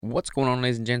What's going on,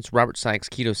 ladies and gents? Robert Sykes,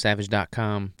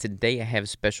 KetoSavage.com. Today I have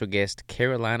special guest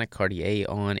Carolina Cartier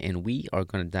on, and we are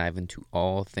going to dive into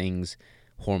all things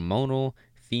hormonal,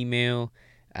 female,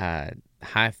 uh,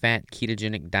 high-fat,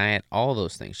 ketogenic diet, all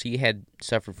those things. She had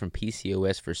suffered from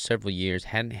PCOS for several years,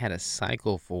 hadn't had a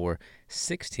cycle for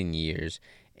 16 years,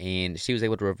 and she was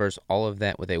able to reverse all of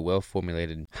that with a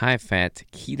well-formulated, high-fat,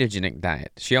 ketogenic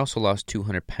diet. She also lost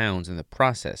 200 pounds in the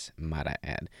process, might I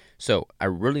add. So I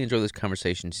really enjoy this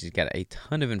conversation. She's got a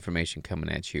ton of information coming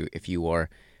at you. If you are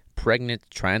pregnant,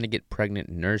 trying to get pregnant,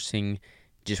 nursing,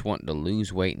 just wanting to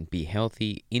lose weight and be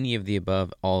healthy, any of the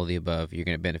above, all of the above, you're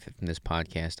going to benefit from this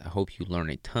podcast. I hope you learn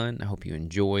a ton. I hope you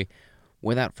enjoy.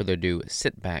 Without further ado,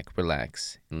 sit back,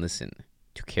 relax, and listen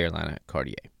to Carolina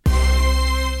Cartier.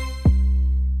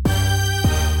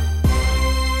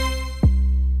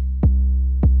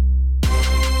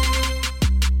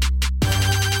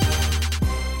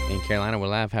 And Carolina, we're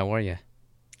live. How are you?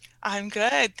 I'm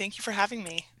good. Thank you for having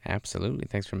me. Absolutely.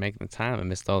 Thanks for making the time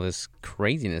amidst all this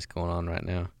craziness going on right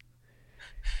now.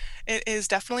 It is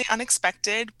definitely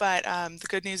unexpected, but the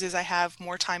good news is I have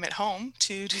more time at home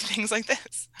to do things like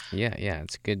this. Yeah,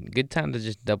 it's a good time to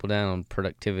just double down on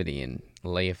productivity and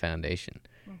lay a foundation.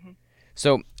 hmm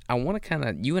So I want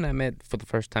to you and I met for the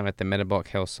first time at the Metabolic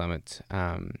Health Summit,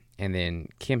 and then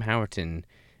Kim Howerton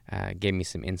gave me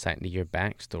some insight into your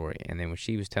backstory. And then when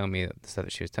she was telling me the stuff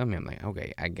that she was telling me, I'm like,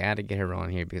 okay, I got to get her on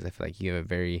here because I feel like you have a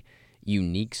very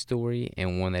unique story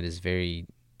and one that is very,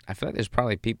 I feel like there's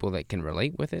probably people that can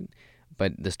relate with it,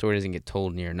 but the story doesn't get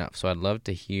told near enough. So I'd love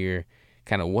to hear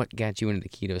kind of what got you into the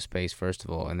keto space, first of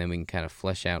all, and then we can kind of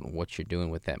flesh out what you're doing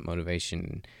with that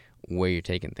motivation, where you're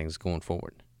taking things going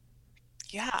forward.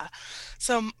 Yeah.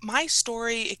 So my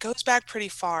story, it goes back pretty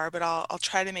far, but I'll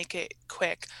try to make it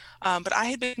quick. But I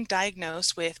had been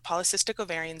diagnosed with polycystic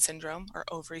ovarian syndrome or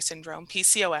ovary syndrome,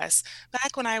 PCOS,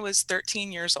 back when I was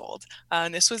 13 years old.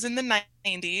 And this was in the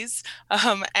 90s.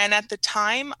 And at the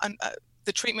time,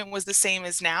 the treatment was the same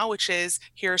as now, which is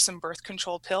here are some birth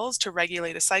control pills to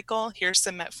regulate a cycle, here's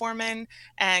some metformin,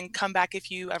 and come back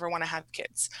if you ever want to have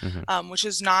kids, Mm-hmm. which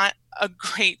is not a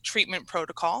great treatment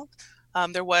protocol.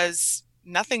 There was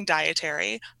nothing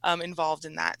dietary involved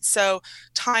in that. So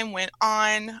time went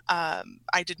on.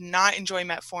 I did not enjoy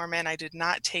metformin. I did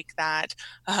not take that.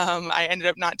 I ended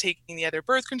up not taking the other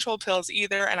birth control pills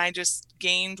either. And I just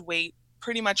gained weight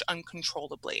pretty much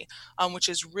uncontrollably, which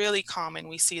is really common.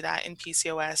 We see that in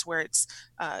PCOS where it's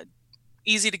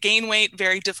easy to gain weight,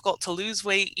 very difficult to lose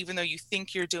weight, even though you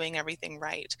think you're doing everything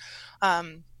right.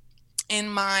 Um, in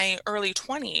my early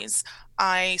 20s,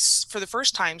 for the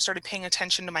first time, started paying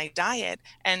attention to my diet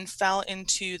and fell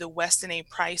into the Weston A.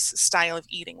 Price style of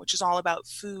eating, which is all about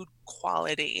food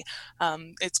quality.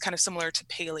 It's kind of similar to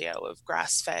paleo of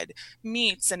grass-fed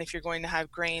meats. And if you're going to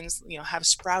have grains, have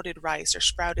sprouted rice or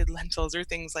sprouted lentils or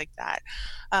things like that.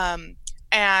 Um,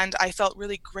 and I felt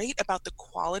really great about the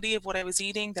quality of what I was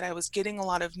eating, that I was getting a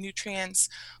lot of nutrients,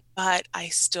 but I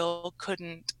still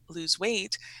couldn't lose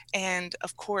weight. And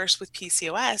of course, with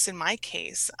PCOS, in my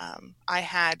case, I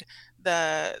had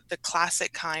the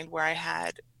classic kind where I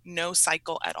had no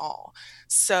cycle at all.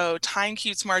 So time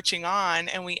keeps marching on,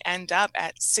 and we end up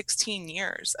at 16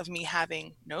 years of me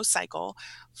having no cycle,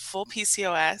 full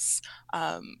PCOS.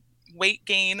 Weight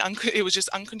gain, it was just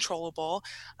uncontrollable.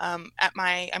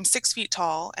 I'm 6 feet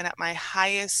tall, and at my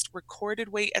highest recorded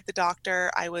weight at the doctor,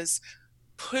 I was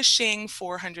pushing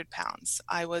 400 pounds.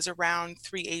 I was around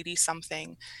 380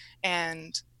 something.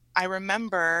 And I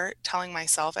remember telling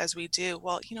myself, as we do,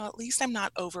 well, at least I'm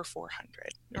not over 400,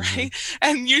 Mm-hmm. right?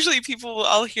 And usually people will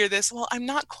all hear this, well, I'm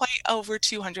not quite over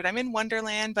 200. I'm in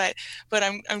Wonderland, but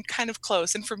I'm kind of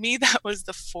close. And for me, that was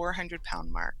the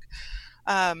 400-pound mark.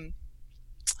 Um,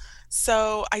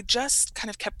 so I just kind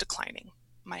of kept declining.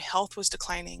 My health was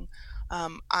declining.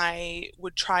 I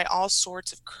would try all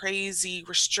sorts of crazy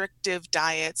restrictive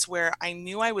diets where I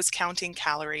knew I was counting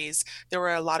calories. There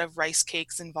were a lot of rice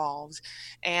cakes involved,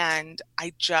 and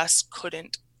I just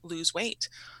couldn't lose weight.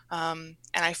 And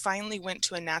I finally went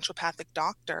to a naturopathic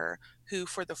doctor who,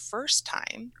 for the first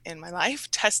time in my life,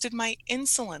 tested my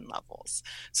insulin levels.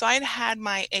 So I had had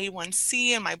my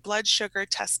A1C and my blood sugar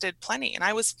tested plenty, and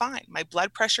I was fine. My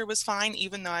blood pressure was fine,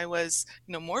 even though I was,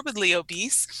 morbidly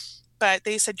obese. But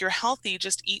they said, you're healthy,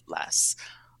 just eat less.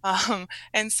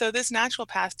 And so this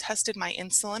naturopath tested my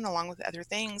insulin along with other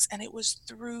things, and it was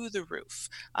through the roof.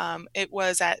 It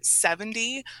was at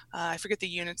 70, I forget the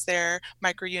units there,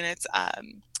 microunits.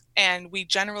 And we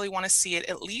generally want to see it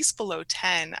at least below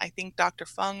 10. I think Dr.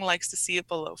 Fung likes to see it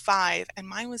below 5, and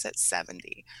mine was at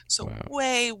 70. So Wow.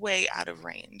 way, way out of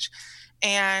range.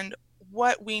 And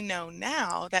what we know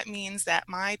now, that means that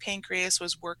my pancreas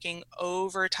was working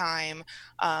overtime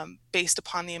based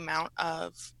upon the amount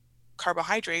of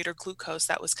carbohydrate or glucose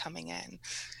that was coming in.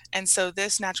 And so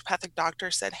this naturopathic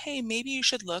doctor said, hey, maybe you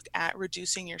should look at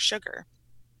reducing your sugar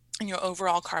and your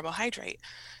overall carbohydrate.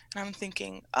 And I'm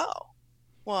thinking, oh,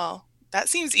 well, that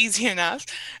seems easy enough.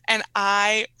 And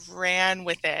I ran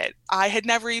with it. I had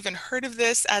never even heard of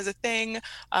this as a thing,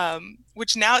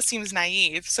 which now it seems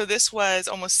naive. So this was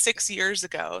almost 6 years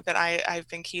ago that I've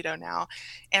been keto now.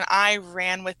 And I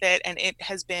ran with it, and it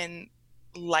has been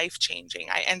life changing.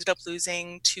 I ended up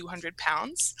losing 200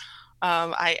 pounds.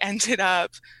 I ended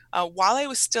up, while I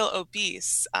was still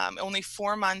obese, only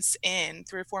 4 months in,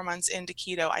 3 or 4 months into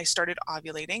keto, I started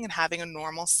ovulating and having a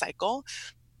normal cycle.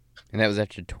 And that was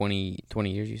after 20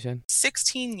 years, you said?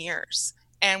 16 years.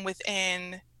 And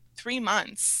within 3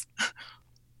 months,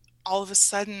 all of a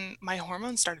sudden my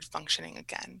hormones started functioning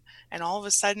again. And all of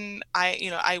a sudden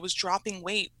I was dropping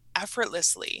weight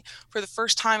effortlessly. For the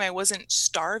first time, I wasn't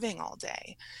starving all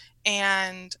day.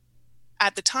 And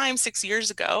at the time, 6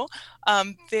 years ago,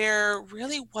 there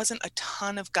really wasn't a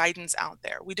ton of guidance out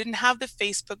there. We didn't have the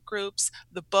Facebook groups,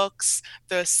 the books,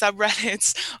 the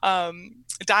subreddits,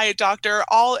 Diet Doctor,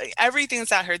 everything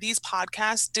that's out here. These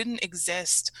podcasts didn't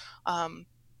exist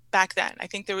back then. I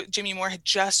think Jimmy Moore had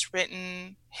just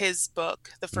written his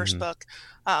book, the first Mm-hmm. book.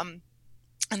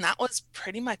 And that was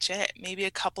pretty much it, maybe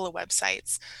a couple of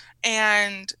websites.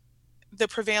 And the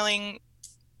prevailing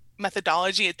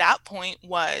methodology at that point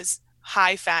was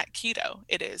high fat keto.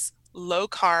 It is low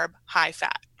carb, high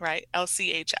fat, right?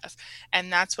 LCHF.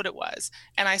 And that's what it was.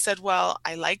 And I said, well,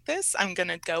 I like this. I'm going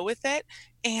to go with it.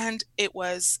 And it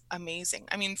was amazing.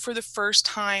 I mean, for the first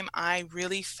time, I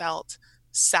really felt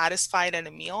satisfied at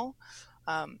a meal.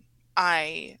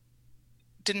 I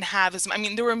didn't have as, I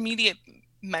mean, there were immediate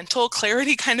mental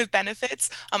clarity kind of benefits.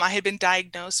 I had been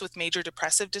diagnosed with major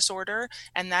depressive disorder,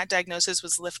 and that diagnosis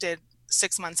was lifted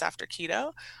 6 months after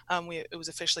keto. It was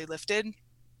officially lifted.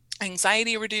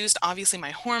 Anxiety reduced. Obviously,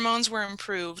 my hormones were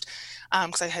improved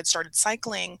because I had started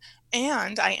cycling,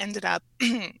 and I ended up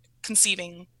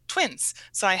conceiving twins.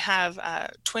 So I have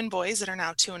twin boys that are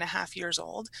now 2.5 years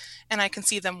old, and I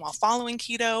conceived them while following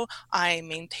keto. I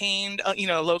maintained, a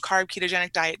low carb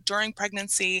ketogenic diet during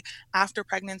pregnancy, after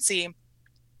pregnancy,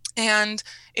 and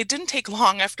it didn't take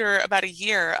long after about a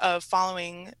year of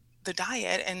following the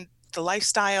diet and the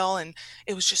lifestyle. And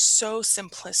it was just so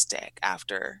simplistic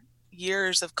after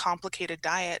years of complicated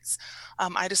diets.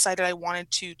 I decided I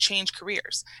wanted to change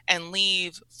careers and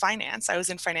leave finance. I was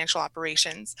in financial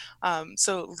operations.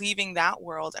 So leaving that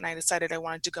world, and I decided I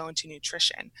wanted to go into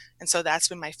nutrition. And so that's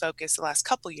been my focus the last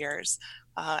couple years.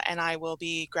 And I will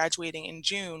be graduating in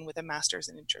June with a master's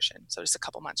in nutrition. So just a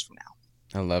couple months from now.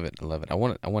 I love it. I love it. I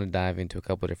want to dive into a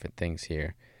couple of different things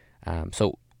here.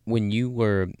 So when you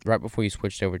were right before you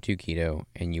switched over to keto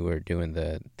and you were doing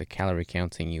the calorie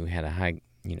counting, you had a high,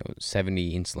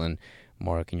 70 insulin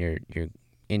mark, and your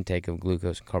intake of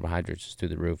glucose and carbohydrates was through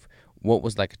the roof. What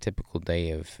was like a typical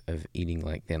day of eating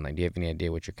like then? Like, do you have any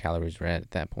idea what your calories were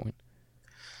at that point?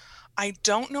 I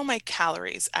don't know my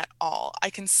calories at all. I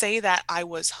can say that I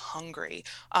was hungry.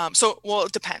 Well,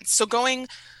 it depends. Depends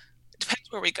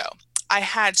where we go. I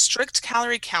had strict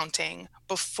calorie counting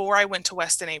before I went to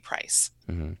Weston A. Price.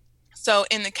 Mm-hmm. So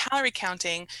in the calorie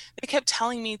counting, they kept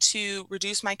telling me to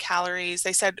reduce my calories.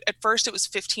 They said at first it was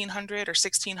 1,500 or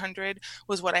 1,600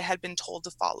 was what I had been told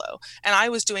to follow. And I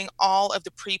was doing all of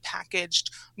the prepackaged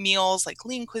meals like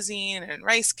lean cuisine and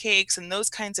rice cakes and those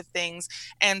kinds of things.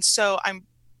 And so I'm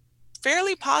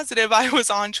fairly positive I was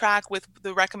on track with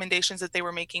the recommendations that they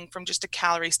were making from just a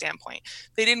calorie standpoint.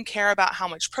 They didn't care about how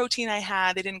much protein I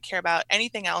had. They didn't care about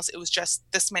anything else. It was just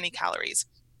this many calories.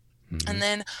 Mm-hmm. And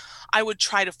then I would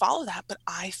try to follow that, but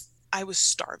I was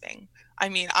starving. I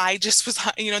mean, I just was,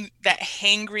 that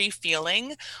hangry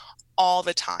feeling all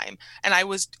the time. And I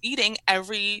was eating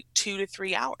every 2 to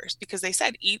 3 hours because they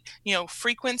said eat,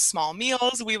 frequent small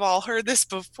meals. We've all heard this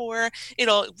before.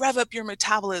 It'll rev up your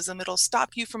metabolism. It'll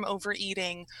stop you from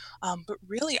overeating. But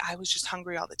really, I was just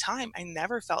hungry all the time. I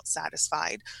never felt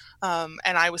satisfied. And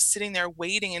I was sitting there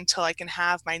waiting until I can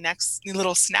have my next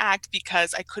little snack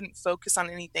because I couldn't focus on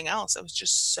anything else. I was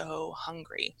just so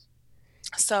hungry.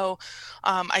 So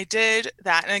I did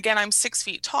that. And again, I'm 6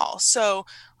 feet tall. So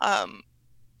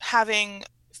having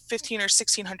 15 or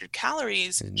 1600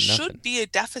 calories It's should nothing. be a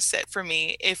deficit for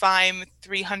me. If I'm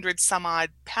 300 some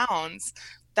odd pounds,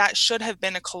 that should have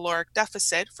been a caloric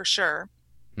deficit for sure.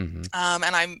 Mm-hmm.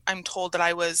 And I'm told that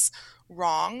I was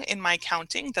wrong in my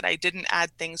counting, that I didn't add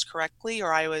things correctly,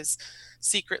 or I was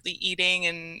secretly eating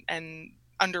and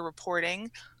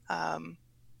underreporting.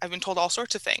 I've been told all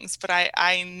sorts of things, but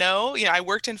I know, I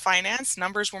worked in finance.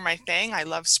 Numbers were my thing. I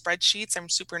love spreadsheets. I'm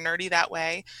super nerdy that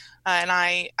way. And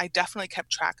I definitely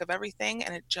kept track of everything,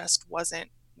 and it just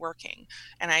wasn't working.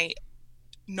 And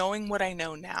knowing what I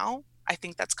know now, I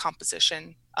think that's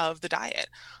composition of the diet.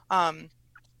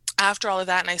 After all of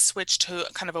that, and I switched to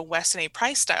kind of a Weston A.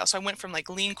 Price style. So I went from like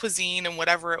lean cuisine and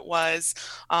whatever it was,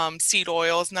 seed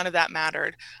oils, none of that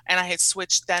mattered. And I had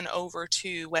switched then over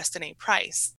to Weston A.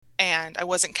 Price. And I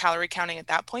wasn't calorie counting at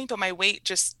that point, but my weight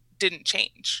just didn't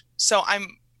change. So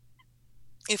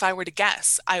if I were to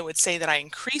guess, I would say that I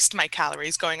increased my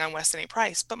calories going on Weston A.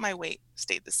 Price, but my weight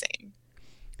stayed the same.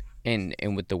 And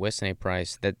with the Weston A.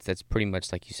 Price, that's pretty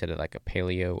much like you said, like a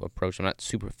paleo approach. I'm not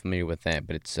super familiar with that,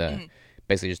 but it's Mhm.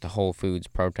 basically just the whole foods,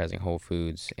 prioritizing whole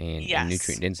foods and Yes.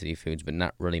 nutrient density foods, but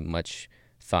not really much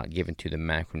thought given to the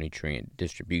macronutrient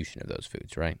distribution of those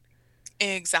foods, right?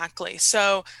 Exactly.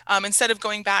 So instead of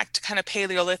going back to kind of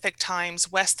Paleolithic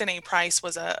times, Weston A. Price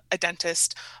was a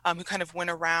dentist who kind of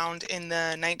went around in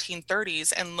the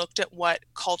 1930s and looked at what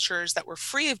cultures that were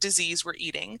free of disease were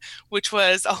eating, which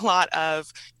was a lot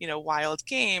of, wild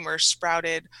game or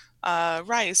sprouted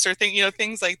rice or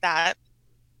things like that.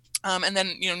 And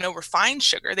then, no refined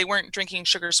sugar. They weren't drinking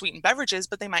sugar sweetened beverages,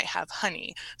 but they might have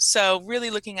honey. So,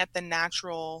 really looking at the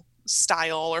natural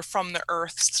style or from the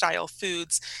earth style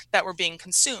foods that were being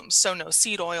consumed. So, no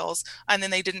seed oils. And then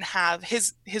they didn't have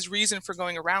his reason for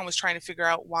going around was trying to figure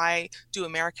out why do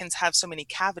Americans have so many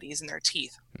cavities in their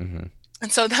teeth. Mm-hmm.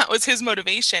 And so that was his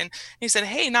motivation. He said,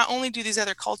 hey, not only do these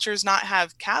other cultures not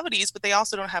have cavities, but they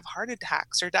also don't have heart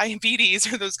attacks or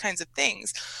diabetes or those kinds of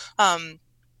things. Um,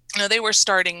 they were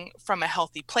starting from a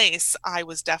healthy place. I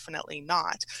was definitely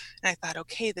not. And I thought,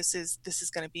 okay, this is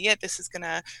going to be it. This is going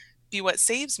to be what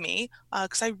saves me,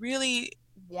 because I really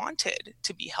wanted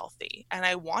to be healthy and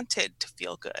I wanted to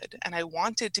feel good and I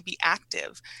wanted to be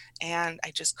active, and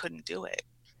I just couldn't do it.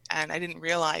 And I didn't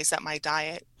realize that my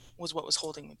diet was what was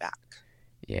holding me back.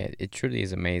 Yeah, it truly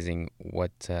is amazing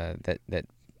what that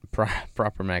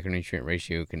proper macronutrient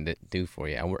ratio can do for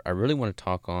you. I really want to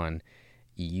talk on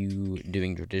you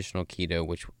doing traditional keto,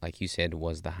 which, like you said,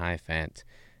 was the high fat,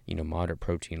 moderate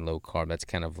protein, low carb. That's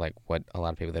kind of like what a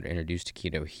lot of people that are introduced to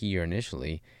keto hear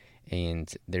initially.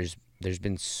 And there's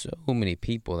been so many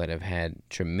people that have had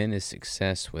tremendous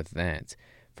success with that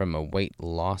from a weight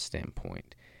loss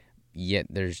standpoint. Yet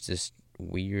there's this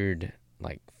weird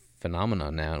like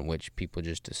phenomenon now in which people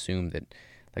just assume that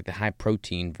like the high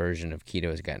protein version of keto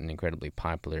has gotten incredibly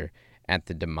popular at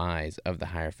the demise of the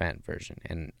higher fat version.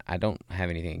 And I don't have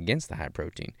anything against the high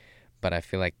protein, but I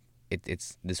feel like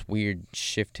it's this weird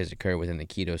shift has occurred within the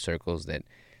keto circles that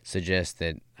suggests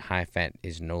that high fat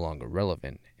is no longer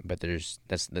relevant. But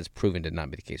that's proven to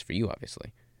not be the case for you,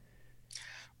 obviously.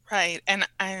 Right.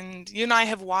 And you and I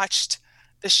have watched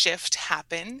the shift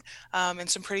happen, and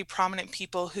some pretty prominent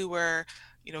people who were,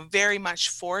 very much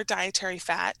for dietary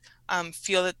fat,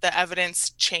 feel that the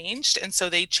evidence changed, and so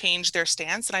they changed their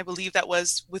stance. And I believe that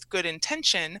was with good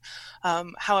intention.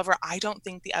 However, I don't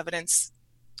think the evidence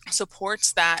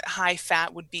supports that high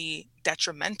fat would be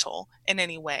detrimental in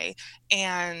any way.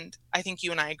 And I think you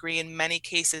and I agree in many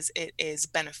cases it is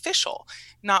beneficial,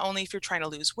 not only if you're trying to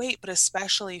lose weight, but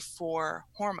especially for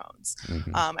hormones.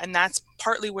 Hmm. And that's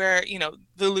partly where,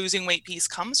 the losing weight piece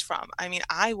comes from. I mean,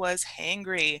 I was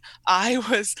hangry. I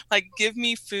was like, give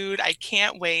me food. I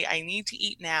can't wait. I need to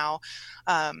eat now.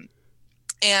 Um,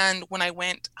 and when I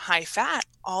went high fat,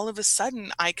 all of a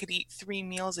sudden I could eat 3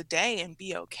 meals a day and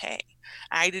be okay.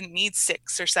 I didn't need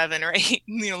 6 or 7 or 8,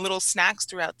 little snacks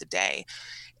throughout the day.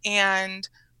 And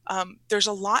there's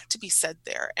a lot to be said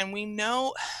there. And we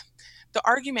know the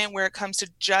argument where it comes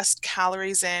to just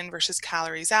calories in versus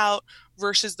calories out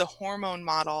versus the hormone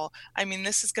model. I mean,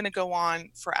 this is going to go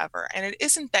on forever. And it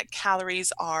isn't that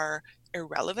calories are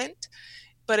irrelevant,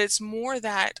 but it's more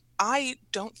that I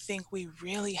don't think we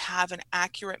really have an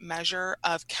accurate measure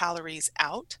of calories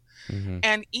out, Hmm.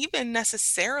 and even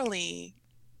necessarily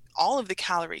all of the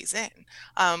calories in.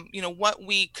 What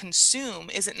we consume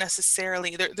isn't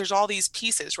necessarily there's all these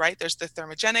pieces, right? There's the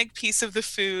thermogenic piece of the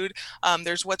food.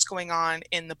 There's what's going on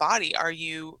in the body. Are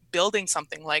you building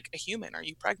something like a human? Are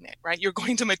you pregnant, right? You're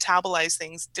going to metabolize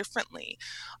things differently.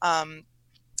 Um,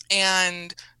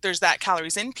 and there's that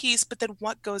calories in piece, but then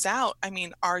what goes out? I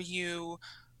mean, are you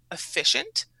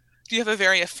efficient? Do you have a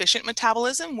very efficient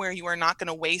metabolism where you are not going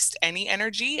to waste any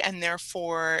energy and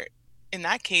therefore in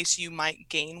that case, you might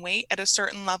gain weight at a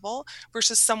certain level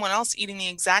versus someone else eating the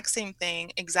exact same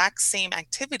thing, exact same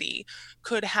activity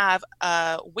could have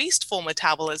a wasteful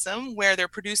metabolism where they're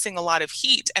producing a lot of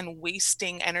heat and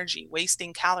wasting energy,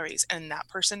 wasting calories, and that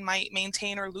person might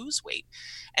maintain or lose weight.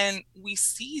 And we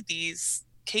see these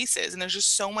cases, and there's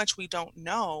just so much we don't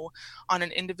know on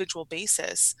an individual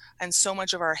basis, and so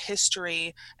much of our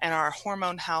history and our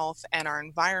hormone health and our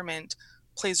environment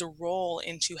plays a role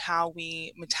into how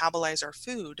we metabolize our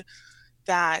food,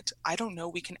 that I don't know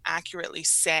we can accurately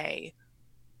say,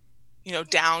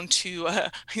 down to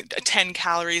 10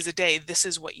 calories a day, this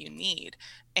is what you need.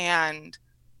 And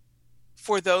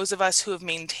for those of us who have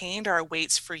maintained our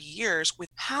weights for years, with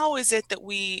how is it that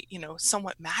we,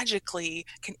 somewhat magically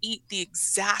can eat the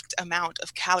exact amount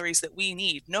of calories that we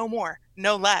need, no more,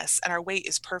 no less, and our weight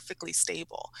is perfectly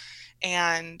stable.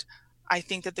 And I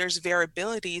think that there's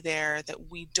variability there that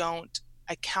we don't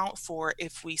account for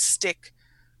if we stick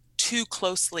too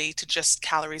closely to just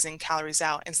calories in, calories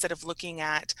out, instead of looking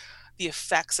at the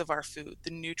effects of our food,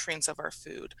 the nutrients of our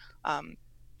food, um,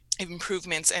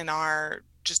 improvements in our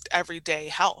just everyday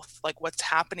health, like what's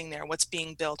happening there, what's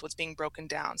being built, what's being broken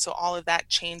down. So all of that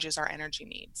changes our energy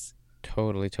needs.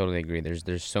 Totally, totally agree.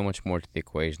 There's so much more to the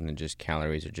equation than just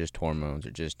calories or just hormones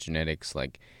or just genetics.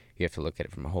 Like you have to look at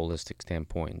it from a holistic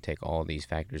standpoint and take all these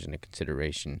factors into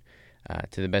consideration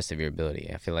to the best of your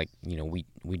ability. I feel like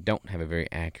we don't have a very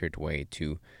accurate way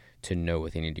to know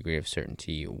with any degree of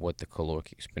certainty what the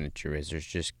caloric expenditure is. There's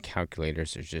just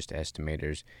calculators, there's just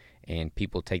estimators, and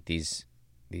people take these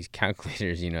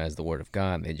calculators, as the word of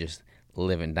God. They just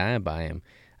live and die by them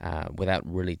without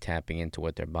really tapping into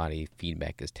what their body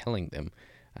feedback is telling them,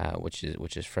 which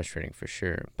is frustrating for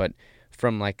sure. But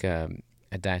from like a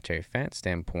dietary fat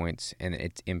standpoint and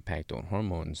its impact on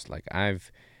hormones, like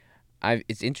I've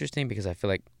it's interesting because I feel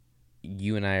like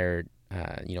you and I are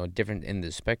different in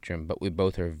the spectrum, but we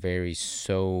both are very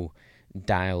so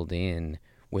dialed in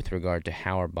with regard to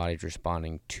how our body's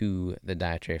responding to the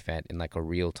dietary fat in like a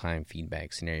real time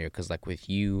feedback scenario. Because like with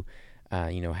you,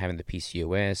 having the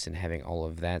PCOS and having all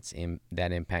of that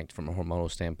impact from a hormonal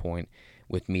standpoint,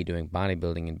 with me doing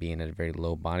bodybuilding and being at a very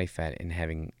low body fat and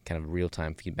having kind of real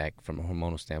time feedback from a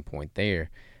hormonal standpoint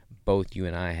there, both you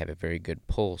and I have a very good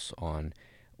pulse on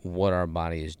what our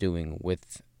body is doing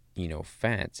with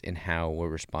fats and how we're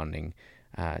responding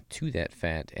to that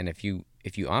fat. And if you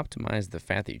optimize the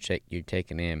fat that you're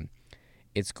taking in,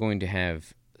 it's going to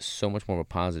have so much more of a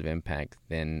positive impact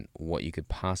than what you could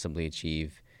possibly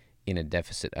achieve in a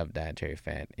deficit of dietary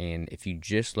fat. And if you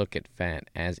just look at fat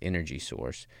as energy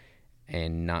source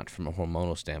and not from a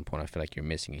hormonal standpoint, I feel like you're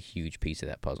missing a huge piece of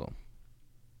that puzzle.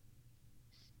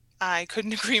 I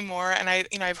couldn't agree more. And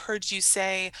I've heard you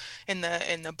say in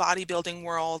the bodybuilding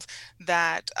world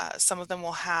that some of them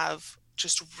will have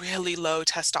just really low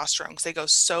testosterone because they go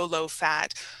so low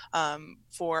fat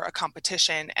for a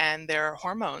competition, and their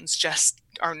hormones just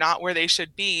are not where they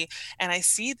should be. And I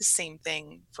see the same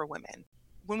thing for women.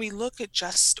 When we look at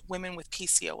just women with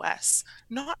PCOS,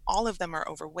 not all of them are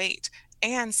overweight.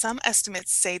 And some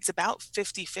estimates say it's about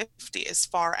 50-50 as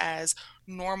far as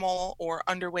normal or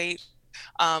underweight,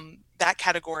 that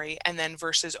category, and then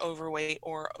versus overweight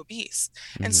or obese.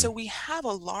 And Mm-hmm. so we have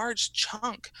a large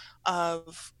chunk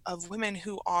of women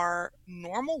who are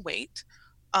normal weight,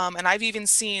 and I've even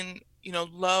seen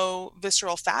low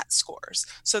visceral fat scores.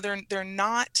 So they're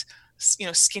not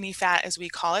skinny fat as we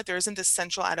call it. There isn't this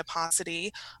central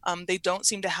adiposity. They don't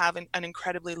seem to have an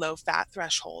incredibly low fat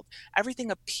threshold. Everything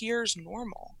appears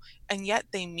normal, and yet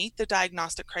they meet the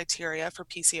diagnostic criteria for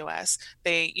PCOS.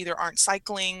 They either aren't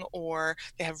cycling, or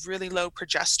they have really low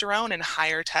progesterone and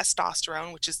higher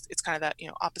testosterone, which is it's kind of that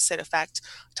opposite effect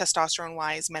testosterone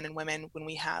wise, men and women, when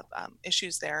we have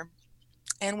issues there.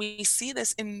 And we see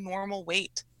this in normal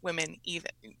weight women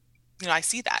even. I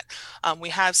see that. We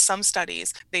have some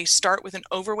studies, they start with an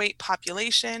overweight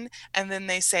population, and then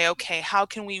they say, okay, how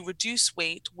can we reduce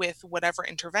weight with whatever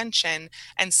intervention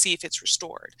and see if it's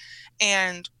restored?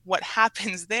 And what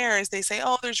happens there is they say,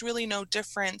 oh, there's really no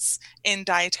difference in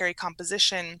dietary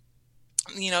composition.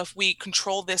 If we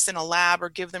control this in a lab or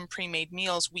give them pre-made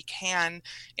meals, we can,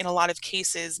 in a lot of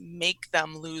cases, make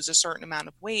them lose a certain amount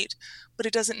of weight, but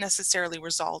it doesn't necessarily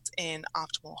result in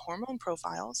optimal hormone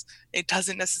profiles. It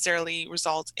doesn't necessarily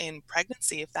result in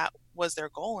pregnancy if that was their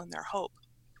goal and their hope.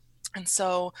 And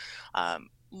so,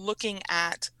 looking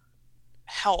at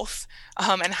health,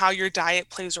 and how your diet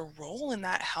plays a role in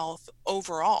that health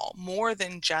overall, more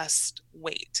than just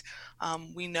weight.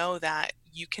 We know that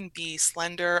you can be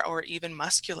slender or even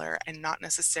muscular and not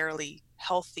necessarily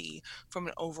healthy from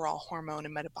an overall hormone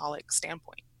and metabolic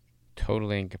standpoint.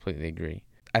 Totally and completely agree.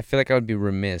 I feel like I would be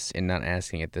remiss in not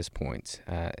asking at this point.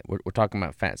 We're talking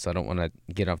about fat, so I don't want to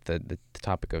get off the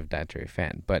topic of dietary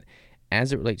fat. But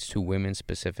as it relates to women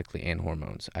specifically and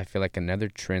hormones, I feel like another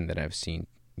trend that I've seen,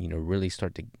 really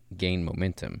start to gain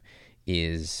momentum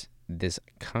is this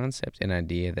concept and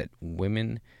idea that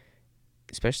women,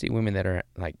 especially women that are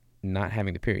like not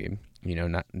having the period,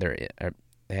 not they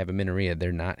have amenorrhea,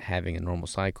 they're not having a normal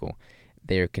cycle.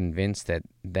 They are convinced that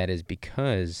that is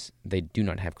because they do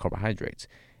not have carbohydrates,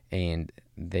 and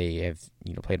they have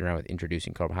played around with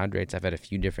introducing carbohydrates. I've had a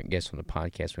few different guests on the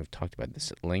podcast. We've talked about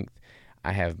this at length.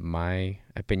 I have my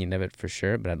opinion of it for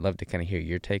sure, but I'd love to kind of hear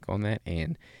your take on that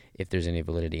and if there's any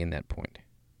validity in that point.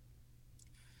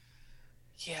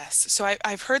 Yes. So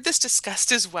I've heard this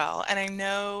discussed as well, and I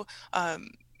know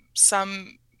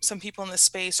some some people in the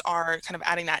space are kind of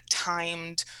adding that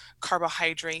timed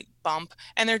carbohydrate bump,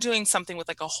 and they're doing something with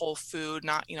like a whole food,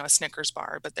 not a Snickers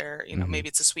bar, but they're Mm-hmm. maybe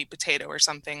it's a sweet potato or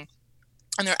something,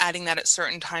 and they're adding that at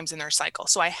certain times in their cycle.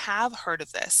 So I have heard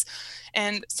of this,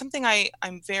 and something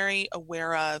I'm very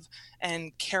aware of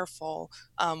and careful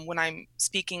when I'm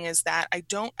speaking is that I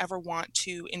don't ever want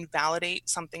to invalidate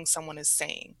something someone is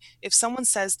saying. If someone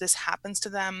says this happens to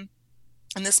them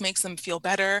and this makes them feel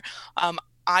better,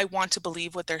 I want to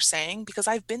believe what they're saying because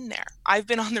I've been there. I've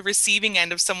been on the receiving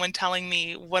end of someone telling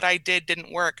me what I did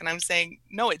didn't work, and I'm saying,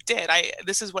 no, it did.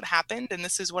 This is what happened, and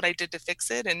this is what I did to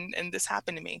fix it, and this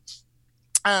happened to me.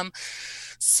 Um,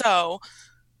 so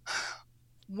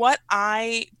what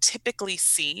I typically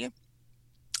see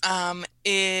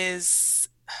is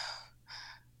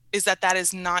that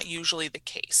is not usually the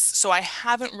case. So I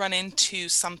haven't run into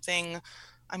something.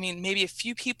 I mean, maybe a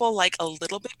few people like a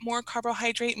little bit more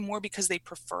carbohydrate more because they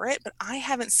prefer it, but I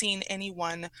haven't seen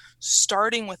anyone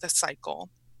starting with a cycle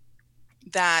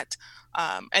that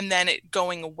and then it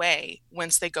going away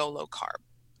once they go low carb.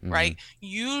 Mm-hmm. Right.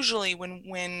 Usually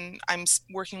when I'm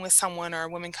working with someone or a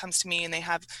woman comes to me and they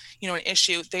have, an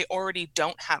issue, they already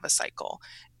don't have a cycle.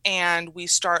 And we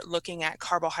start looking at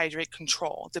carbohydrate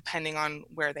control, depending on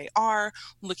where they are,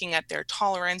 looking at their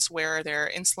tolerance, where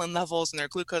their insulin levels and their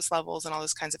glucose levels and all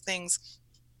those kinds of things.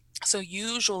 So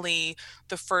usually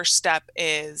the first step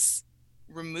is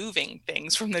removing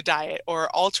things from the diet or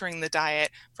altering the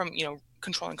diet from,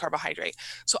 controlling carbohydrate.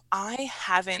 So I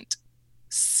haven't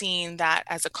seen that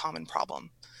as a common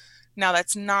problem. Now,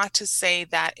 that's not to say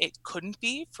that it couldn't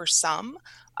be for some,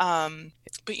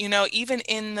 but even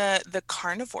in the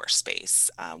carnivore space,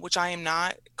 which I am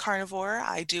not carnivore,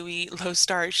 I do eat low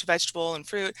starch vegetable and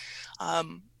fruit.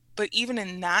 But even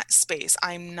in that space,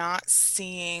 I'm not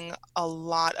seeing a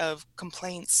lot of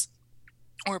complaints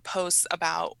or posts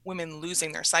about women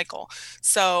losing their cycle.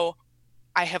 So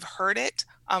I have heard it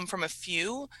from a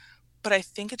few, but I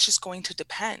think it's just going to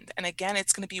depend. And again,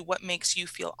 it's going to be what makes you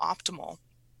feel optimal.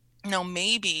 Now,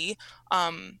 maybe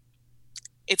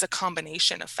it's a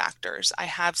combination of factors. I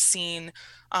have seen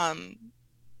um,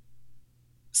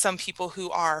 some people who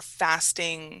are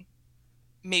fasting.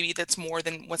 Maybe that's more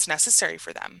than what's necessary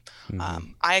for them.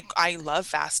 Mm-hmm. I love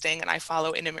fasting and I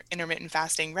follow intermittent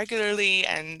fasting regularly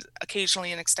and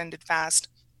occasionally an extended fast.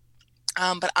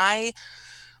 But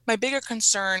my bigger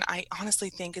concern, I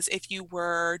honestly think, is if you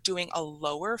were doing a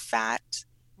lower fat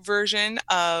version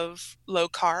of low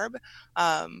carb,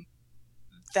 um,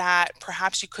 that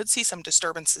perhaps you could see some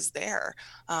disturbances there.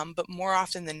 But more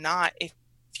often than not, if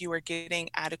you are getting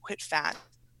adequate fat,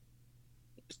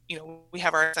 we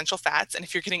have our essential fats, and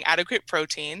if you're getting adequate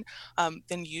protein,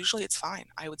 then usually it's fine.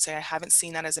 I would say I haven't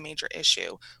seen that as a major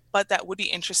issue, but that would be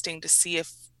interesting to see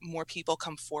if more people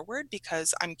come forward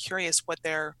because I'm curious what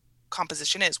their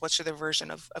composition is. What's their version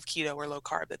of keto or low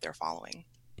carb that they're following?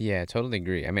 Yeah, I totally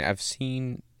agree. I mean, I've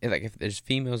seen like if there's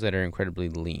females that are incredibly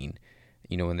lean,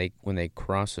 when they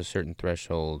cross a certain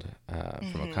threshold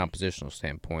from a Hmm. compositional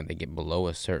standpoint, they get below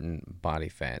a certain body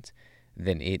fat,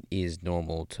 then it is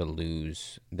normal to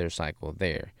lose their cycle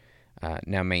there.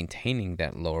 Now, maintaining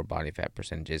that lower body fat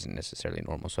percentage isn't necessarily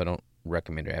normal, so I don't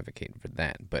recommend or advocate for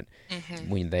that. But Hmm.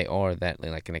 when they are that,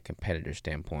 like in a competitor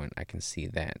standpoint, I can see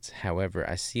that. However,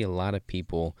 I see a lot of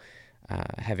people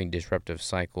having disruptive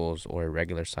cycles or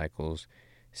irregular cycles,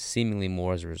 seemingly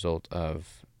more as a result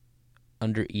of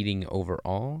under eating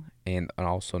overall and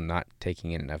also not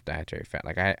taking in enough dietary fat.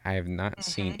 Like I have not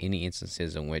seen Hmm. any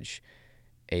instances in which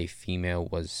a female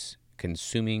was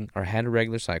consuming or had a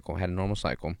regular cycle, had a normal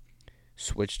cycle,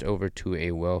 switched over to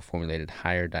a well formulated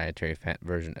higher dietary fat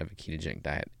version of a ketogenic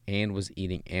diet and was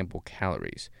eating ample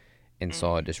calories and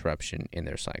saw a Mm. disruption in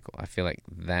their cycle. I feel like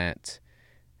that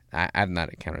I've not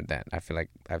encountered that. I feel like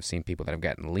I've seen people that have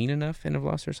gotten lean enough and have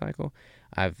lost their cycle.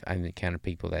 I've encountered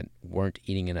people that weren't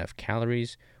eating enough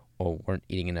calories or weren't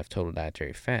eating enough total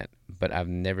dietary fat, but I've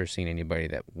never seen anybody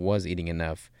that was eating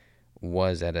enough,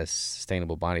 was at a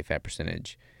sustainable body fat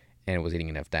percentage, and was eating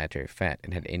enough dietary fat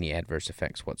and had any adverse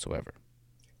effects whatsoever.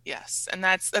 Yes, and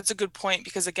that's a good point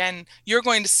because again, you're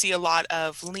going to see a lot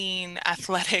of lean,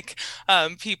 athletic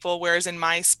people, whereas in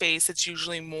my space, it's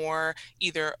usually more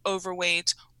either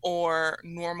overweight or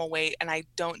normal weight, and I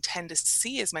don't tend to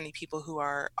see as many people who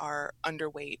are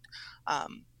underweight.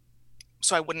 Um,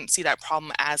 so I wouldn't see that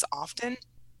problem as often.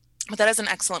 But that is an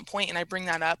excellent point, and I bring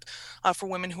that up for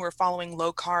women who are following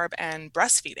low carb and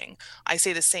breastfeeding. I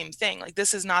say the same thing. Like,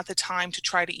 this is not the time to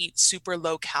try to eat super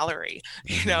low calorie.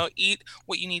 Mm-hmm. Eat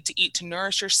what you need to eat to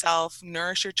nourish yourself,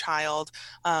 nourish your child,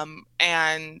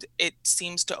 and it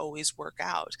seems to always work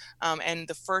out. And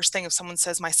the first thing, if someone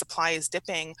says my supply is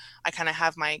dipping, I kind of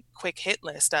have my quick hit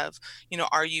list of,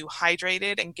 are you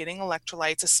hydrated and getting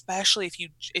electrolytes, especially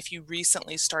if you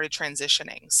recently started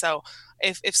transitioning. So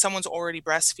if someone's already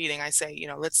breastfeeding, I say,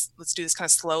 let's do this kind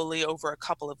of slowly over a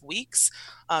couple of weeks,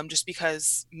 just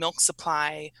because milk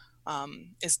supply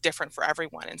is different for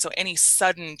everyone, and so any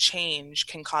sudden change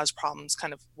can cause problems,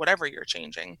 kind of whatever you're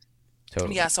changing.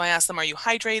 Totally. Yeah, so I asked them, are you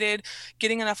hydrated,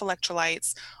 getting enough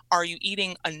electrolytes? Are you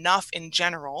eating enough in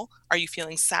general? Are you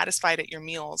feeling satisfied at your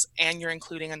meals? And you're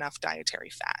including enough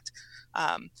dietary fat?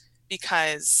 Um,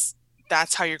 because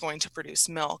that's how you're going to produce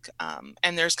milk.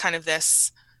 And there's kind of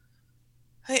this,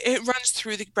 it runs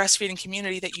through the breastfeeding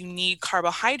community that you need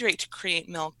carbohydrate to create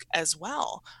milk as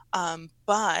well.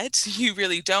 But you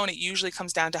really don't. It usually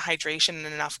comes down to hydration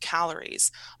and enough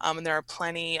calories. And there are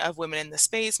plenty of women in the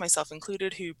space, myself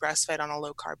included, who breastfed on a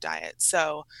low carb diet.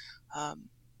 So, um,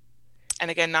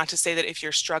 and again, not to say that if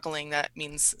you're struggling, that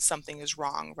means something is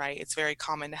wrong, right? It's very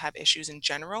common to have issues in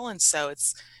general. And so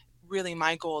it's really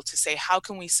my goal to say, how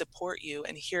can we support you?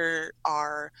 And here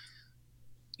are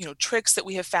tricks that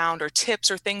we have found, or tips,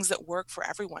 or things that work for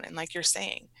everyone. And like you're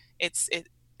saying, it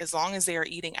as long as they are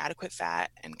eating adequate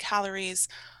fat and calories,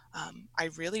 I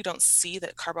really don't see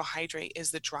that carbohydrate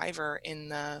is the driver in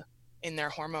their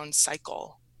hormone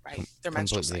cycle, right? Their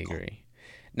menstrual Completely cycle. agree.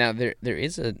 Now there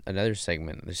is another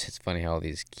segment. It's funny how all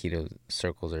these keto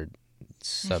circles are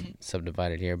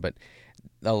subdivided here, but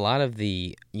a lot of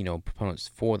the proponents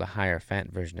for the higher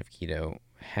fat version of keto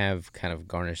have kind of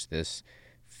garnished this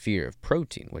fear of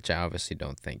protein, which I obviously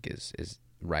don't think is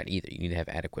right either. You need to have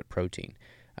adequate protein.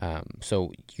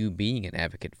 So you being an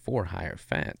advocate for higher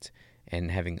fat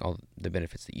and having all the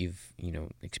benefits that you've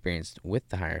experienced with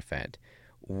the higher fat,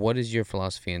 what is your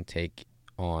philosophy and take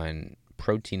on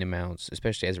protein amounts,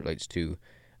 especially as it relates to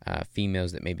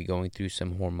females that may be going through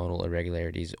some hormonal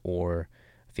irregularities, or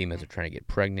females that are trying to get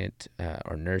pregnant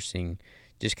or nursing?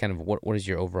 Just kind of what is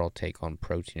your overall take on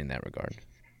protein in that regard?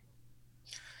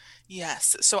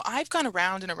 Yes. So I've gone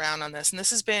around and around on this, and this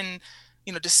has been,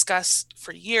 discussed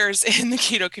for years in the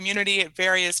keto community at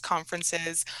various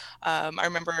conferences. I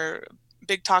remember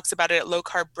big talks about it at Low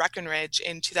Carb Breckenridge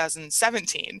in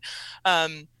 2017.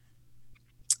 Um,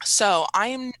 so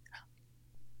I'm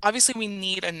obviously, we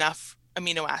need enough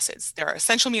amino acids. There are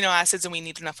essential amino acids, and we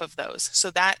need enough of those.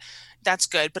 So that's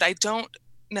good. But I don't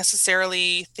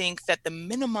necessarily think that the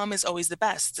minimum is always the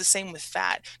best. It's the same with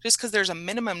fat. Just because there's a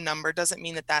minimum number doesn't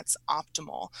mean that that's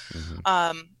optimal.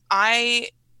 Mm-hmm. I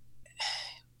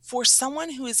For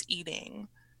someone who is eating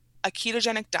a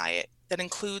ketogenic diet that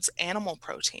includes animal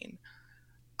protein,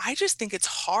 I just think it's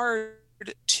hard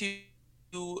to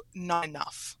not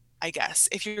enough. I guess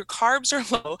if your carbs are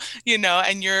low,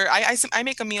 and I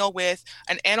make a meal with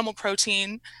an animal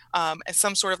protein, and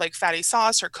some sort of like fatty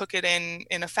sauce, or cook it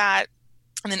in a fat,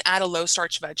 and then add a low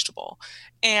starch vegetable.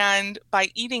 And by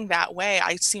eating that way,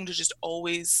 I seem to just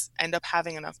always end up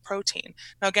having enough protein.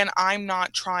 Now, again,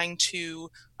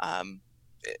 um,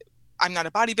 I'm not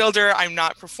a bodybuilder. I'm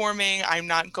not performing. I'm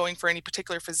not going for any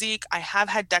particular physique. I have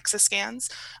had DEXA scans,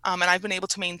 and I've been able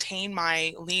to maintain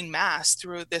my lean mass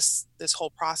through this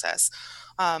whole process.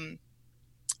 Um,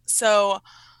 so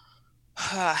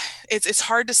it's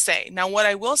hard to say. Now, what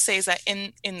I will say is that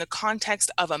in the context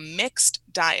of a mixed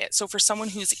diet, so for someone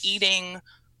who's eating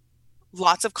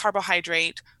lots of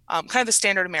carbohydrate, kind of the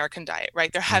standard American diet,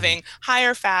 right? They're Mm-hmm. having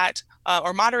higher fat,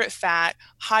 or moderate fat,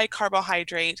 high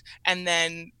carbohydrate, and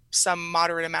then some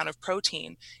moderate amount of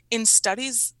protein. In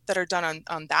studies that are done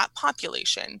on that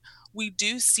population, we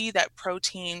do see that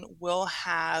protein will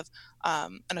have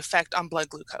an effect on blood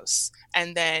glucose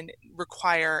and then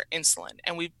require insulin.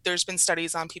 And there's been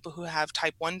studies on people who have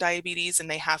type 1 diabetes, and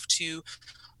they have to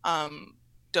um,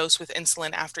 dose with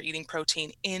insulin after eating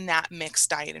protein in that mixed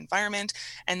diet environment,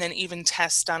 and then even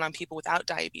tests done on people without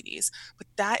diabetes. But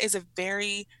that is a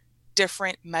very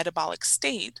different metabolic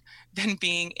state than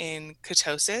being in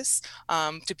ketosis,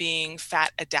 to being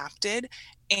fat adapted.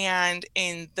 And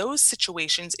in those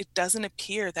situations, it doesn't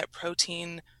appear that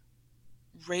protein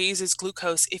raises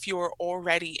glucose if you're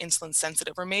already insulin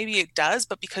sensitive, or maybe it does,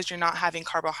 but because you're not having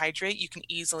carbohydrate, you can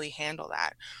easily handle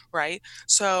that, right?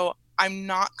 So I'm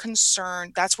not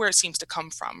concerned. That's where it seems to come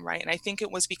from, right? And I think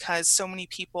it was because so many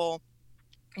people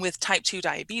with type 2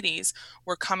 diabetes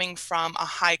were coming from a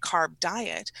high carb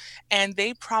diet, and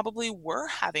they probably were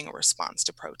having a response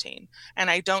to protein. And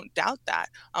I don't doubt that.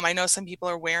 I know some people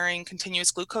are wearing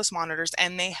continuous glucose monitors,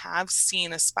 and they have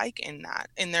seen a spike in that,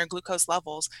 in their glucose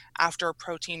levels after a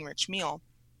protein rich meal.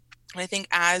 And I think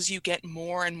as you get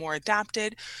more and more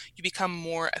adapted, you become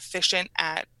more efficient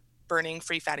at burning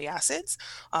free fatty acids.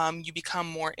 You become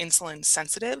more insulin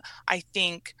sensitive. I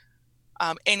think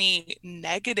any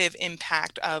negative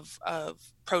impact of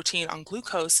protein on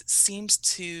glucose seems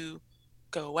to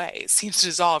go away. It seems to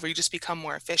dissolve, or you just become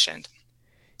more efficient.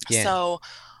 Yeah. So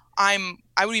I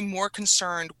would be more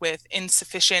concerned with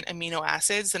insufficient amino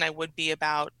acids than I would be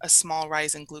about a small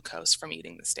rise in glucose from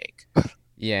eating the steak.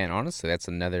 Yeah, and honestly, that's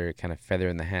another kind of feather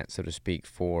in the hat, so to speak,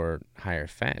 for higher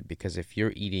fat. Because if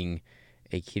you're eating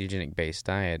a ketogenic based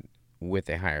diet with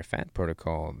a higher fat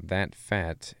protocol, that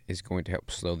fat is going to help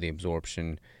slow the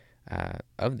absorption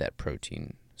of that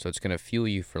protein. So it's going to fuel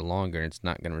you for longer, and it's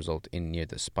not going to result in near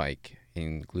the spike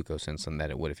in glucose insulin that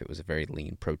it would if it was a very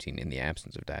lean protein in the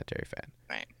absence of dietary fat.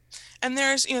 Right. And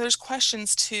there's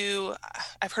questions too.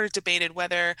 I've heard it debated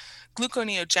whether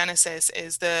gluconeogenesis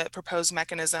is the proposed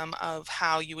mechanism of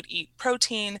how you would eat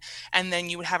protein, and then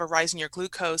you would have a rise in your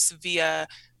glucose via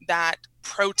that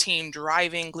protein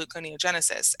driving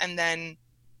gluconeogenesis. And then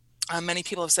many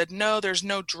people have said, no, there's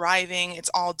no driving,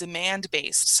 it's all demand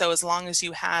based. So as long as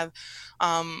you have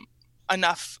um,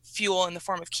 enough fuel in the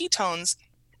form of ketones,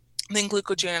 then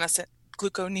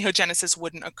gluconeogenesis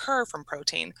wouldn't occur from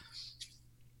protein.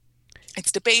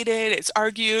 It's debated, it's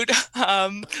argued.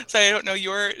 So I don't know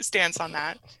your stance on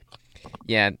that.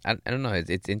 Yeah, I don't know.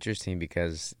 It's interesting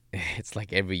because it's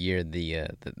like every year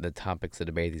the topics of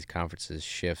debate at these conferences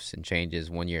shifts and changes.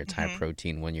 One year it's high Hmm.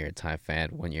 protein, one year it's high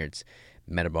fat, one year it's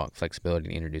metabolic flexibility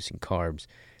and introducing carbs.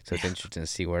 So it's Yeah. interesting to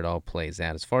see where it all plays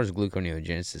out. As far as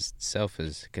gluconeogenesis itself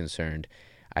is concerned,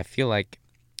 I feel like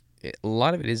a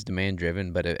lot of it is demand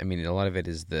driven, but I mean, a lot of it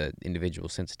is the individual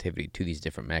sensitivity to these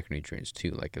different macronutrients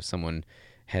too. Like if someone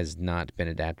has not been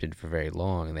adapted for very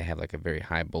long and they have like a very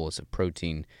high bolus of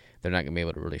protein, they're not going to be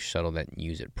able to really shuttle that and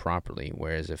use it properly.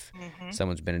 Whereas if Hmm.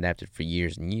 someone's been adapted for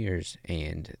years and years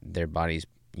and their body's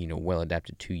well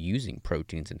adapted to using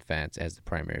proteins and fats as the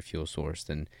primary fuel source,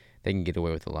 then they can get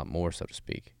away with a lot more, so to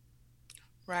speak.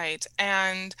 Right.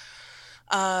 And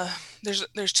uh,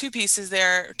 there's two pieces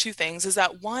there, two things. Is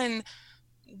that one,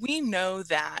 we know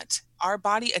that our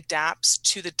body adapts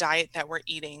to the diet that we're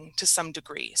eating to some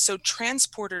degree. So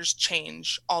transporters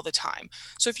change all the time.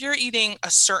 So if you're eating a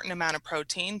certain amount of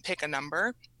protein, pick a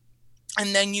number,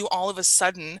 and then you all of a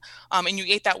sudden, and you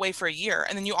ate that way for a year,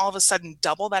 and then you all of a sudden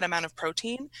double that amount of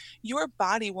protein, your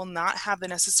body will not have the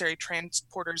necessary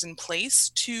transporters in place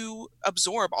to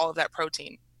absorb all of that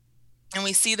protein. And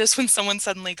we see this when someone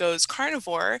suddenly goes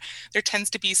carnivore. There tends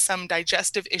to be some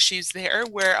digestive issues there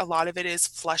where a lot of it is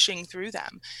flushing through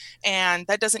them. And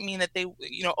that doesn't mean that they,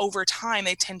 over time,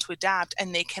 they tend to adapt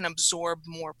and they can absorb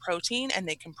more protein and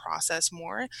they can process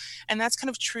more. And that's kind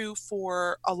of true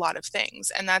for a lot of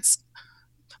things. And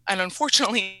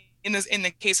unfortunately, in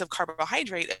the case of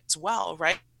carbohydrate as well,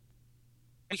 right?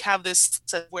 We have this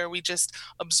where we just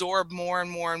absorb more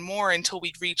and more and more until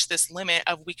we reach this limit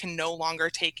of we can no longer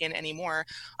take in anymore,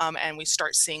 and we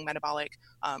start seeing metabolic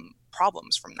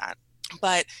problems from that.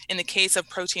 But in the case of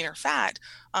protein or fat,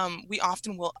 we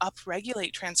often will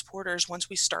upregulate transporters once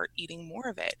we start eating more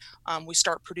of it. We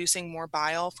start producing more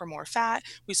bile for more fat,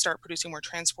 we start producing more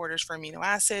transporters for amino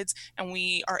acids, and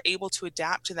we are able to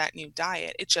adapt to that new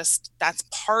diet. That's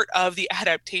part of the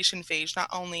adaptation phase, not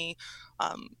only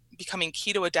becoming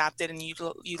keto adapted and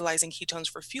utilizing ketones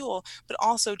for fuel, but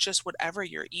also just whatever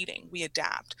you're eating, we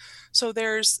adapt. So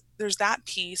there's that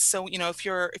piece. So if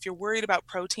you're worried about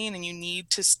protein and you need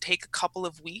to take a couple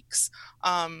of weeks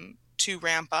to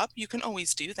ramp up, you can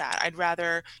always do that. I'd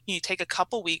rather you take a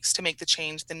couple weeks to make the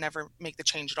change than never make the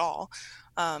change at all.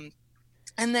 Um,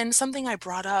 and then something I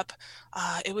brought up,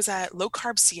 it was at Low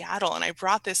Carb Seattle, and I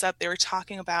brought this up. They were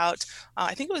talking about,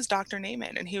 I think it was Dr.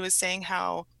 Naiman, and he was saying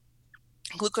how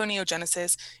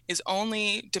gluconeogenesis is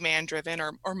only demand driven,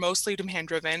 or mostly demand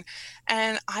driven.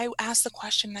 And I asked the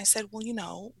question and I said,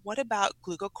 well, what about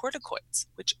glucocorticoids,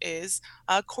 which is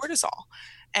cortisol?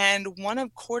 And one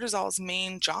of cortisol's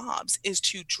main jobs is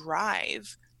to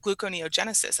drive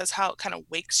gluconeogenesis. That's how it kind of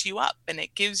wakes you up and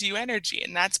it gives you energy.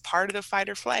 And that's part of the fight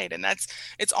or flight. And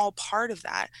it's all part of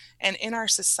that. And in our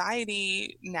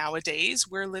society nowadays,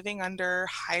 we're living under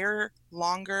higher,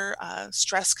 longer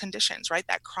stress conditions, right?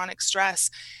 That chronic stress.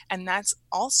 And that's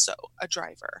also a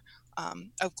driver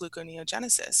of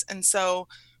gluconeogenesis. And so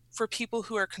for people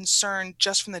who are concerned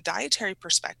just from the dietary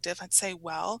perspective, I'd say,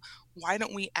 well, why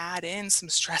don't we add in some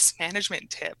stress management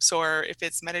tips, or if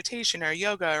it's meditation or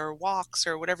yoga or walks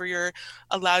or whatever you're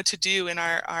allowed to do in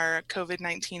our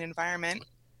COVID-19 environment,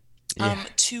 Yeah,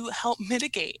 to help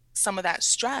mitigate some of that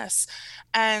stress.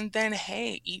 And then,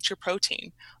 hey, eat your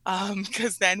protein,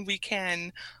 because then we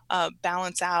can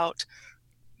balance out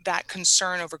that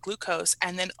concern over glucose.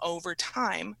 And then over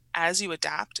time, as you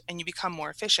adapt and you become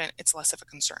more efficient, it's less of a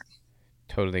concern.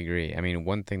 totally agree. I mean,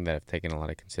 one thing that I've taken a lot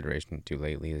of consideration to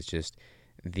lately is just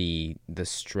the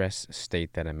stress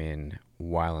state that I'm in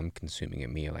while I'm consuming a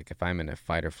meal. Like if I'm in a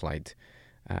fight or flight,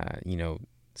 you know,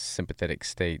 sympathetic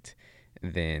state,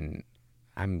 then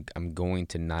I'm going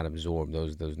to not absorb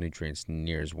those nutrients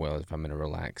near as well as if I'm in a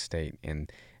relaxed state.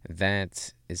 And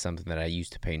that is something that I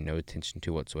used to pay no attention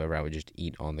to whatsoever. I would just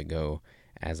eat on the go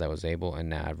as I was able, and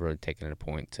now I've really taken it a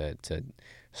point to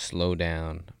slow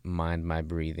down, mind my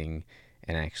breathing,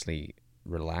 and actually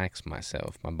relax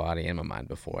myself, my body and my mind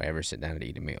before I ever sit down to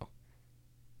eat a meal.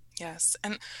 Yes.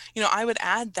 And, I would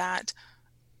add that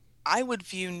I would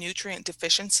view nutrient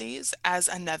deficiencies as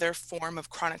another form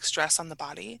of chronic stress on the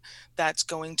body that's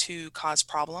going to cause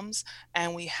problems.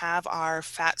 And we have our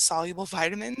fat soluble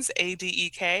vitamins, A, D, E,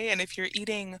 K. And if you're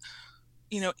eating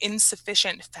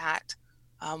insufficient fat,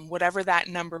 whatever that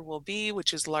number will be,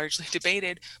 which is largely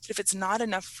debated. But if it's not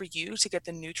enough for you to get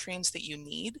the nutrients that you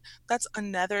need, that's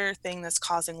another thing that's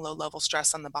causing low level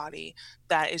stress on the body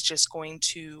that is just going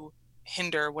to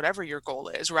hinder whatever your goal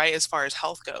is, right? As far as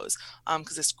health goes,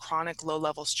 because this chronic low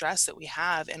level stress that we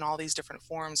have in all these different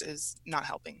forms is not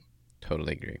helping.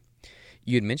 Totally agree.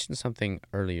 You had mentioned something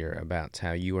earlier about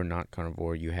how you are not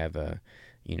carnivore. You have a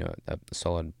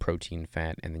solid protein,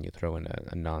 fat, and then you throw in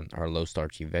a non or a low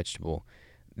starchy vegetable.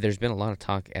 There's been a lot of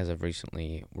talk as of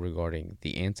recently regarding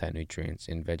the anti nutrients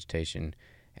in vegetation,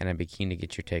 and I'd be keen to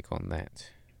get your take on that.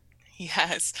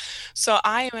 Yes. So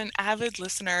I am an avid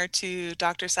listener to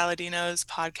Dr. Saladino's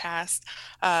podcast.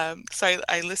 So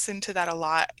I listen to that a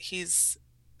lot. He's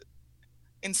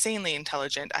insanely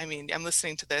intelligent. I mean, I'm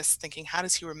listening to this thinking, how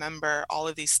does he remember all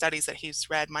of these studies that he's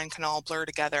read? Mine can all blur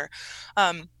together.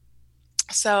 Um,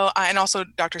 and also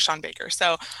Dr. Sean Baker.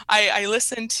 So I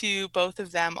listen to both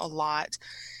of them a lot.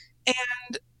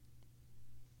 And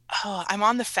I'm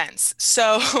on the fence.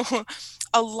 So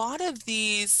a lot of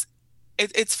these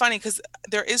it's funny because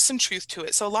there is some truth to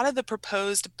it. So a lot of the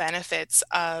proposed benefits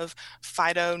of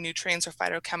phytonutrients or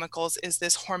phytochemicals is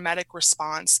this hormetic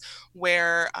response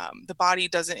where the body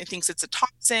doesn't, it thinks it's a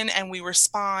toxin, and we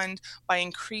respond by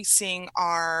increasing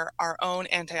our own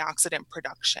antioxidant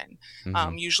production,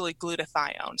 Mm-hmm. usually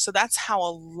glutathione. So that's how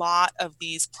a lot of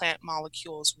these plant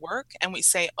molecules work. And we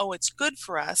say, oh, it's good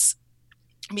for us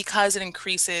because it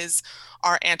increases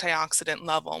our antioxidant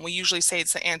level. And we usually say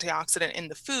it's the antioxidant in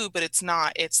the food, but it's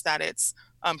not. It's that it's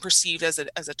perceived as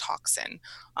a toxin.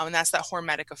 And that's that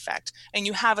hormetic effect. And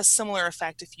you have a similar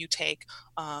effect if you take,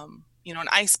 an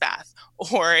ice bath,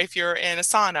 or if you're in a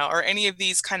sauna, or any of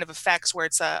these kind of effects where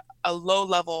it's a low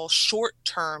level, short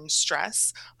term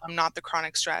stress, not the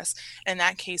chronic stress. In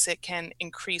that case, it can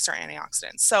increase our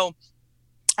antioxidants. So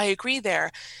I agree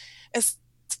there. As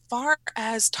far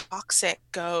as toxic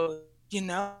goes, you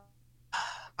know,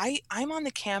 I'm on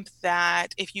the camp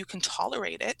that if you can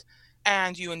tolerate it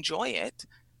and you enjoy it,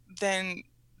 then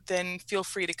feel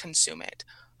free to consume it.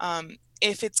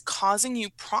 If it's causing you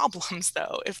problems,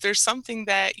 though, if there's something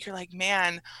that you're like,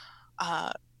 man,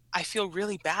 uh, I feel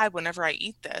really bad whenever I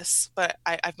eat this, but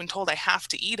I've been told I have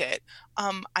to eat it.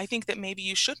 I think that maybe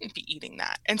you shouldn't be eating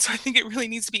that, and so I think it really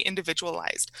needs to be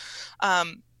individualized.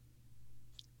 Um,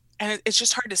 and it's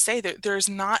just hard to say that there's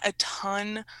not a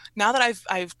ton. Now that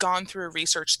I've gone through a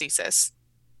research thesis,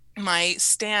 my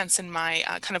stance and my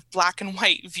kind of black and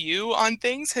white view on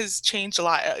things has changed a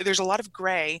lot. There's a lot of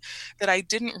gray that I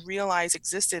didn't realize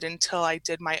existed until I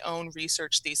did my own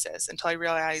research thesis, until I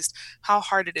realized how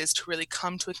hard it is to really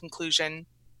come to a conclusion.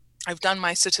 I've done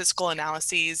my statistical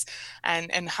analyses,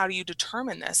 and how do you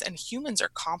determine this? And humans are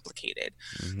complicated.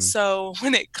 Mm-hmm. So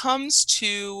when it comes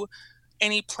to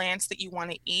any plants that you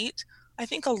want to eat, I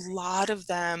think a lot of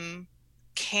them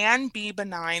can be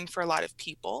benign for a lot of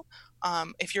people.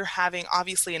 If you're having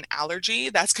obviously an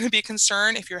allergy, that's going to be a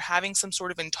concern. If you're having some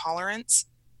sort of intolerance,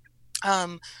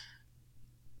 um,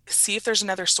 see if there's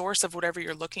another source of whatever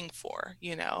you're looking for.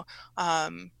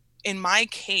 Um, in my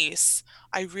case,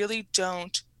 I really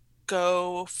don't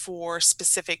go for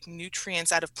specific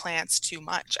nutrients out of plants too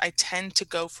much. I tend to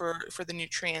go for the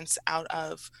nutrients out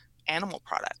of animal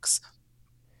products.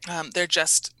 They're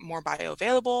just more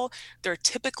bioavailable. They're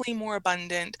typically more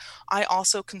abundant. I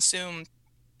also consume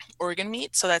organ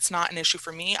meat, so that's not an issue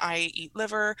for me. I eat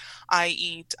liver, I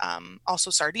eat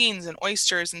also sardines and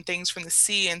oysters and things from the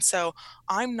sea, and so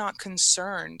I'm not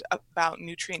concerned about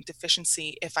nutrient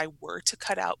deficiency if I were to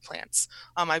cut out plants.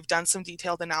 I've done some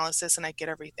detailed analysis and I get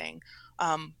everything.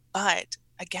 But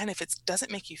again, if it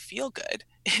doesn't make you feel good,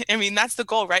 I mean, that's the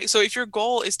goal, right? So if your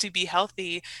goal is to be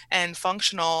healthy and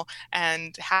functional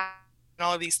and have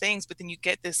all of these things, but then you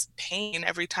get this pain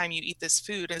every time you eat this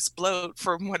food, this bloat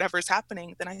from whatever's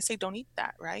happening, then I say, don't eat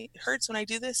that, right? It hurts when I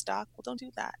do this, doc. Well, don't do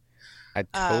that. I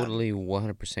Um, totally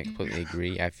 100% completely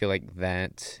agree. I feel like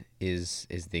that is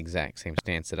the exact same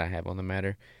stance that I have on the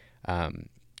matter. Um,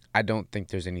 I don't think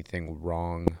there's anything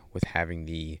wrong with having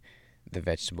the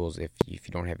vegetables if you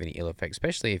don't have any ill effects,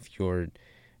 especially if you're,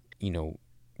 you know,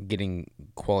 getting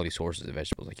quality sources of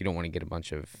vegetables. Like you don't want to get a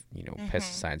bunch of, mhm,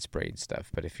 pesticide sprayed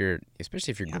stuff. But if you're,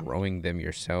 especially if you're yeah. growing them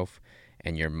yourself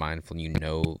and you're mindful,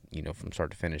 from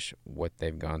start to finish what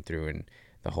they've gone through and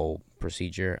the whole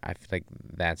procedure, I feel like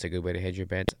that's a good way to hedge your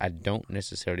bets. I don't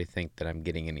necessarily think that I'm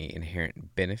getting any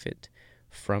inherent benefit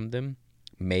from them.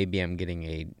 Maybe I'm getting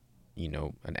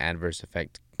an adverse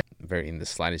effect very in the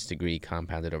slightest degree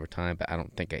compounded over time, but I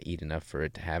don't think I eat enough for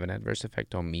it to have an adverse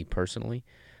effect on me personally.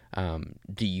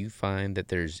 Do you find that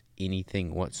there's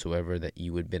anything whatsoever that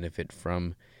you would benefit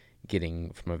from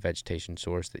getting from a vegetation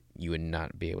source that you would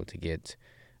not be able to get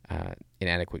in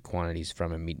adequate quantities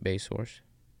from a meat-based source?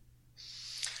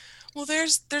 Well,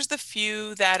 there's the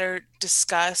few that are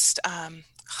discussed.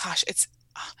 Gosh, it's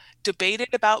debated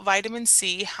about vitamin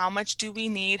C. How much do we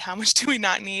need? How much do we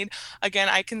not need? Again,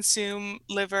 I consume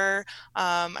liver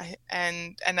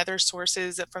and other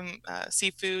sources from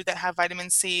seafood that have vitamin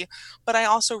C, but I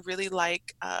also really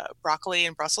like broccoli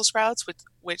and Brussels sprouts,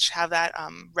 which have that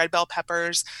red bell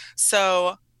peppers.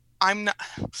 So I'm not.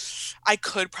 I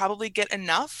could probably get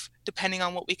enough, depending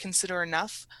on what we consider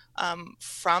enough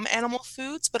from animal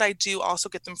foods, but I do also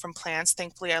get them from plants.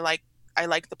 Thankfully, I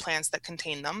like the plants that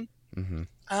contain them. Mm-hmm.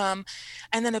 Um,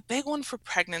 and then a big one for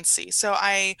pregnancy. So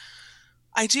I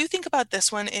do think about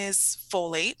this one is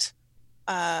folate.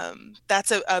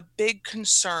 That's a big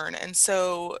concern. And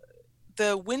so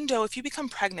the window, if you become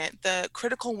pregnant, the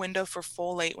critical window for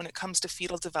folate when it comes to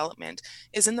fetal development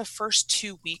is in the first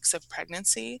 2 weeks of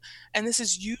pregnancy. And this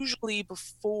is usually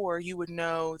before you would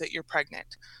know that you're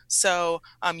pregnant. So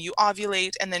you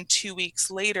ovulate, and then 2 weeks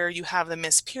later, you have the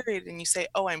missed period and you say,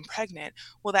 oh, I'm pregnant.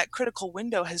 Well, that critical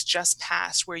window has just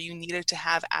passed where you needed to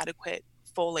have adequate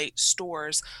folate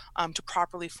stores to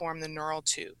properly form the neural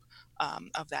tube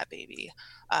of that baby.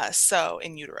 So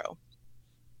in utero.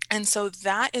 And so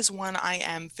that is one I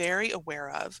am very aware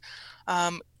of.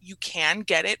 You can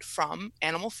get it from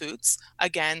animal foods.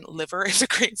 Again, liver is a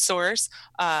great source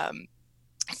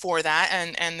for that,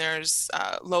 and there's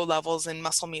low levels in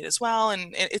muscle meat as well,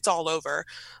 and it's all over.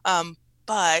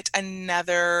 But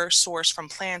another source from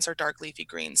plants are dark leafy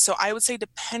greens. So I would say,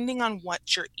 depending on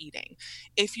what you're eating,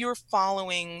 if you're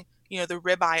following, the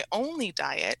ribeye only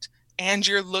diet and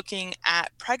you're looking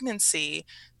at pregnancy,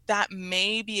 that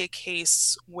may be a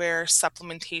case where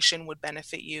supplementation would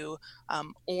benefit you,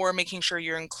 or making sure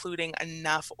you're including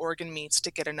enough organ meats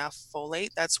to get enough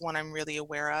folate. That's one I'm really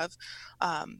aware of.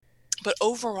 But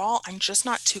overall, I'm just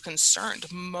not too concerned.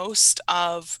 Most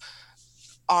of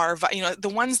our,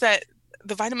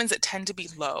 the vitamins that tend to be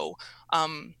low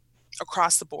um,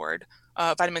 across the board,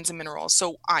 vitamins and minerals.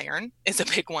 So iron is a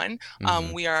big one.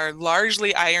 Mm-hmm. We are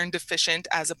largely iron deficient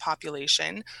as a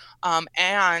population.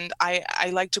 And I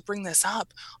like to bring this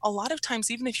up. A lot of times,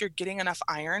 even if you're getting enough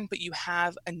iron, but you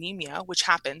have anemia, which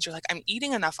happens, you're like, I'm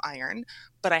eating enough iron,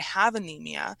 but I have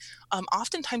anemia.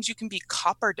 Oftentimes you can be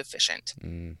copper deficient.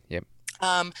 Yep.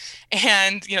 Um,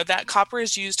 and that copper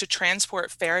is used to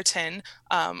transport ferritin,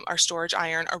 our storage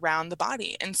iron, around the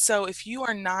body. And so, if you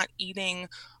are not eating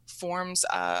forms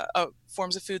of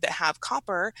food that have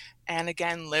copper, and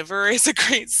again, liver is a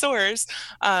great source,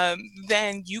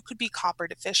 then you could be copper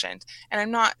deficient. And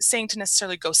I'm not saying to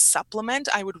necessarily go supplement.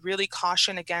 I would really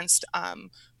caution against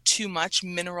too much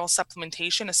mineral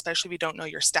supplementation, especially if you don't know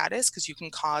your status, because you can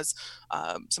cause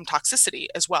some toxicity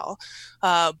as well.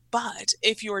 But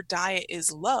if your diet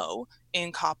is low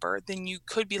in copper, then you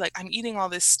could be like, I'm eating all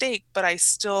this steak, but I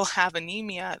still have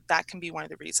anemia. That can be one of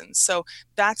the reasons. So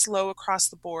that's low across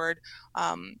the board.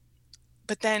 Um,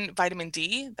 but then vitamin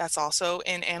D, that's also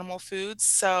in animal foods.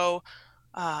 So,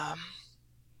 um,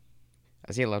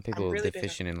 I see a lot of I'm people really big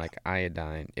on deficient in like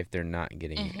iodine if they're not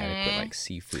getting adequate hmm like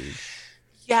seafood.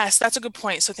 Yes, that's a good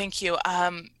point. So thank you.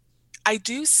 I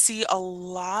do see a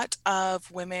lot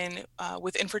of women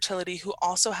with infertility who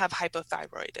also have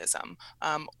hypothyroidism,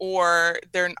 or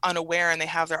they're unaware and they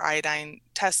have their iodine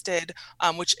tested,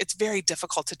 which it's very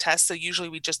difficult to test. So usually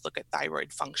we just look at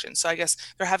thyroid function. So I guess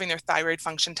they're having their thyroid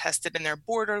function tested and they're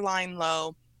borderline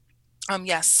low.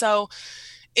 Yes. So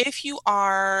if you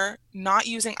are not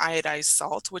using iodized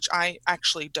salt, which I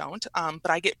actually don't, but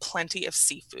I get plenty of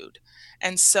seafood.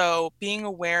 And so being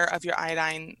aware of your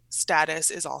iodine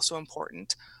status is also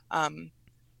important. Um,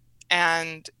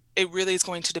 and it really is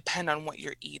going to depend on what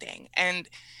you're eating. And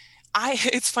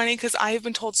it's funny because I have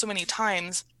been told so many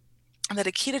times that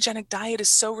a ketogenic diet is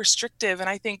so restrictive. And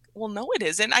I think, well, no, it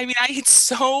isn't. I mean, I eat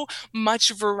so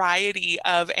much variety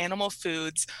of animal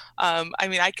foods. I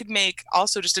mean, I could make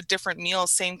also just a different meal,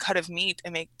 same cut of meat,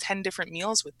 and make 10 different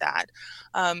meals with that.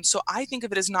 So I think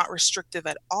of it as not restrictive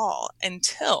at all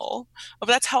until, well,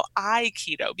 that's how I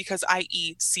keto because I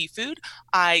eat seafood.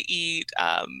 I eat,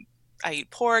 I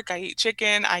eat pork, I eat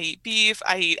chicken, I eat beef,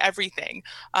 I eat everything.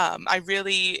 I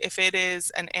really, if it is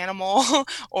an animal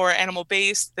or animal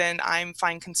based, then I'm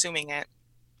fine consuming it.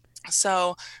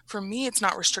 So for me, it's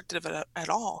not restrictive at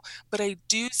all. But I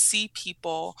do see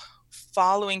people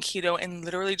following keto and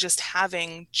literally just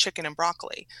having chicken and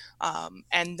broccoli.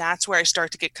 And that's where I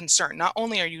start to get concerned. Not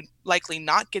only are you likely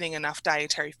not getting enough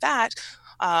dietary fat,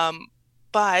 um,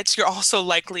 but you're also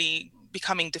likely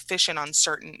becoming deficient on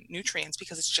certain nutrients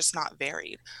because it's just not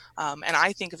varied. And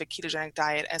I think of a ketogenic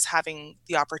diet as having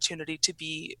the opportunity to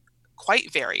be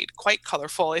quite varied, quite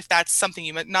colorful, if that's something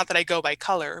you meant. Not that I go by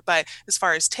color, but as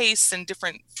far as tastes and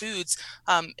different foods,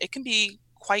 it can be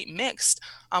quite mixed.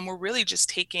 We're really just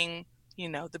taking,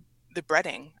 the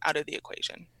breading out of the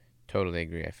equation. Totally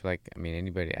agree. I feel like, I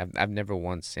mean, I've never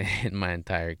once in my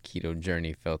entire keto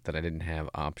journey felt that I didn't have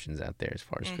options out there as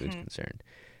far as food's hmm concerned.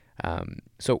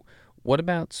 So what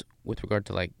about with regard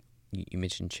to like you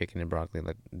mentioned chicken and broccoli?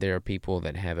 Like there are people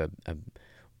that have a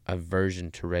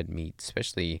aversion to red meat,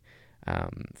 especially for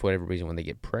whatever reason when they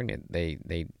get pregnant, they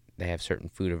have certain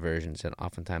food aversions, and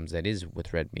oftentimes that is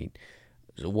with red meat.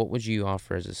 So what would you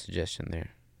offer as a suggestion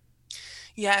there?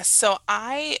 Yes, so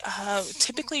I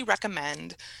typically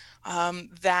recommend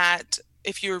that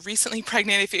if you're recently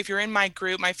pregnant, if you're in my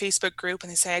group, my Facebook group,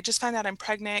 and they say, I just found out I'm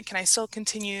pregnant, can I still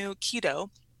continue keto?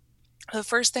 The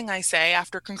first thing I say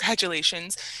after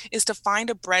congratulations is to find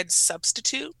a bread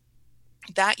substitute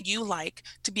that you like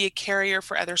to be a carrier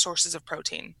for other sources of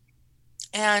protein.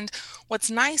 And what's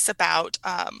nice about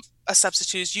a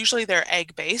substitute is usually they're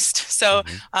egg based. So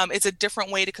Hmm. it's a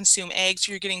different way to consume eggs.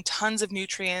 You're getting tons of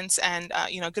nutrients and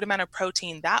a good amount of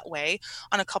protein that way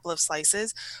on a couple of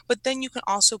slices. But then you can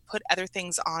also put other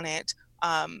things on it.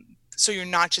 So you're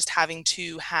not just having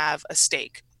to have a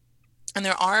steak. And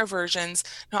there are versions.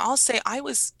 Now, I'll say I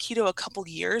was keto a couple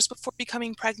years before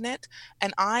becoming pregnant,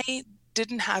 and I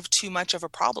didn't have too much of a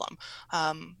problem.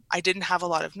 I didn't have a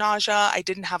lot of nausea. I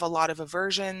didn't have a lot of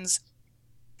aversions.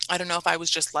 I don't know if I was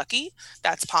just lucky.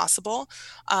 That's possible.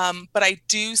 But I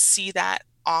do see that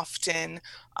often,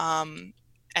 um,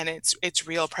 and it's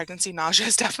real. Pregnancy nausea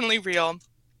is definitely real.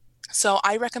 So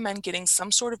I recommend getting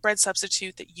some sort of bread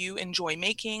substitute that you enjoy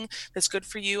making that's good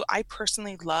for you. I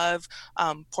personally love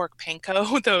pork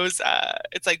panko. Those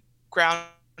it's like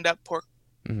ground up pork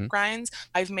Hmm. grinds.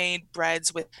 I've made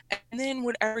breads with, and then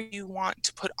whatever you want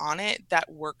to put on it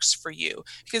that works for you.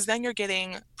 Because then you're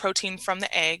getting protein from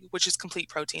the egg, which is complete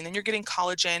protein. Then you're getting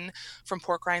collagen from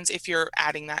pork rinds if you're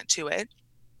adding that to it.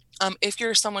 If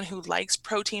you're someone who likes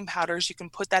protein powders, you can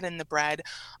put that in the bread.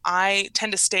 I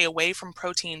tend to stay away from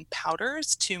protein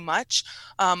powders too much,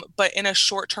 but in a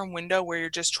short term window where you're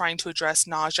just trying to address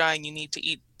nausea and you need to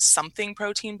eat something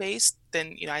protein based,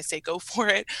 then I say go for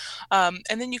it. And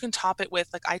then you can top it with,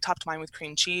 like, I topped mine with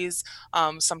cream cheese.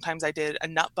 Sometimes I did a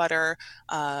nut butter,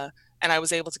 uh, and I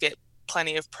was able to get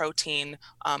plenty of protein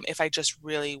if I just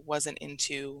really wasn't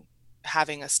into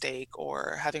having a steak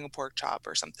or having a pork chop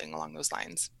or something along those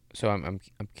lines. So I'm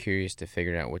curious to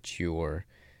figure out what your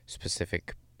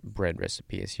specific bread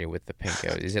recipe is here with the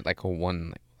panko. Is it like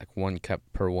like 1 cup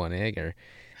per one egg, or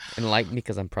enlighten me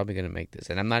because I'm probably gonna make this,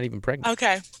 and I'm not even pregnant.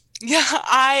 Okay.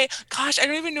 Yeah, gosh, I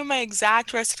don't even know my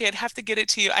exact recipe. I'd have to get it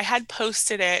to you. I had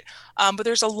posted it, but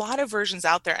there's a lot of versions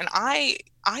out there, and I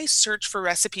search for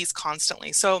recipes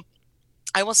constantly. So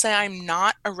I will say I'm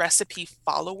not a recipe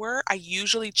follower. I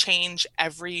usually change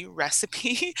every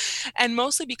recipe, and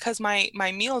mostly because my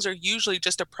meals are usually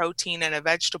just a protein and a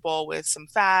vegetable with some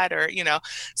fat, or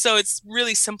so it's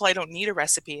really simple. I don't need a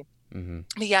recipe. Mm-hmm.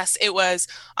 But yes, it was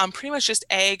pretty much just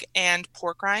egg and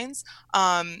pork rinds.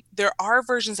 There are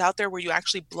versions out there where you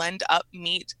actually blend up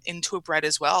meat into a bread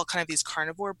as well, kind of these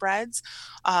carnivore breads.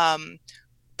 Um,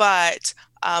 but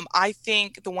I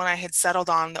think the one I had settled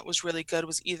on that was really good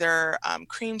was either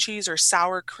cream cheese or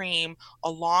sour cream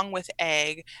along with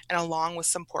egg and along with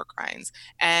some pork rinds.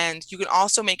 And you can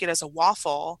also make it as a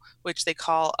waffle, which they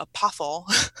call a poffle.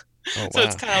 Oh So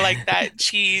it's wow. kind of like that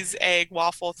cheese egg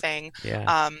waffle thing. Yeah.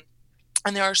 Um,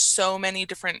 and there are so many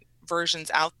different versions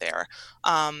out there,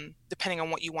 depending on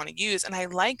what you want to use. And I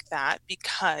like that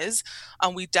because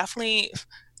we definitely,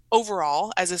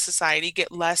 overall, as a society,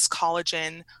 get less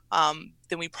collagen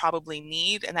than we probably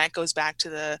need. And that goes back to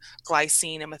the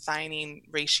glycine and methionine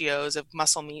ratios of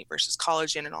muscle meat versus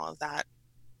collagen and all of that.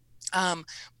 Um,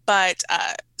 but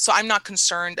so I'm not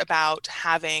concerned about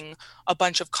having a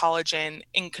bunch of collagen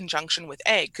in conjunction with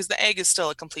egg because the egg is still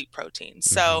a complete protein. Mm-hmm.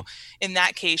 So in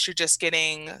that case, you're just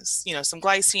getting, some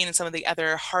glycine and some of the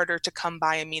other harder to come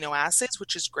by amino acids,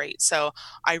 which is great. So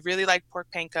I really like pork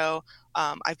panko.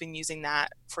 I've been using that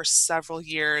for several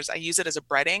years. I use it as a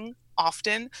breading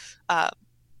often. Uh,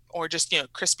 or just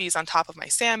crispies on top of my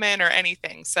salmon or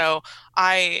anything. So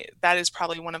I that is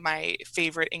probably one of my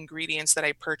favorite ingredients that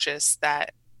I purchase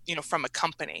that from a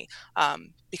company,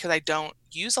 because I don't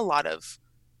use a lot of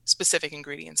specific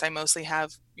ingredients. I mostly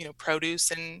have produce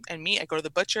and meat. I go to the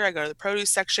butcher, I go to the produce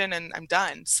section, and I'm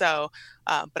done. So,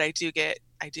 but I do get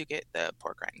the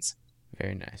pork rinds.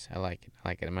 Very nice. I like it. I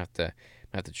like it. I'm gonna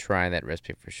have to try that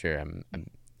recipe for sure. I'm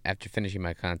after finishing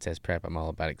my contest prep, I'm all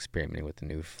about experimenting with the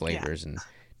new Yeah. flavors and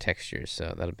textures.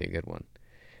 So that'll be a good one.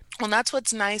 Well, that's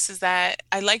what's nice is that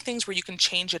I like things where you can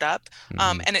change it up.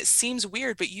 Mm-hmm. And it seems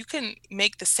weird, but you can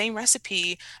make the same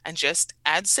recipe and just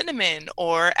add cinnamon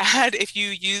or add, if you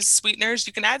use sweeteners,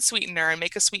 you can add sweetener and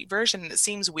make a sweet version. And it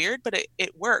seems weird, but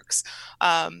it works.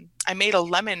 I made a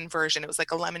lemon version. It was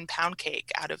like a lemon pound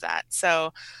cake out of that.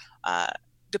 So, uh,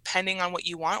 depending on what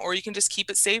you want, or you can just keep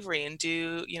it savory and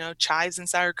do, chives and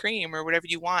sour cream or whatever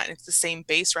you want. It's the same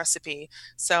base recipe.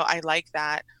 So I like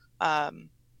that. Um,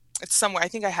 it's somewhere. I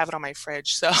think I have it on my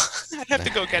fridge, so I'd have to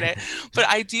go get it. But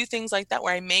I do things like that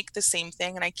where I make the same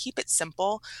thing and I keep it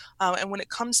simple. And when it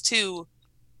comes to,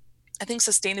 I think,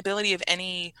 sustainability of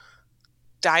any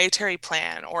dietary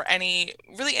plan or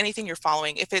really anything you're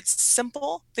following, if it's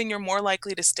simple, then you're more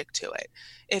likely to stick to it.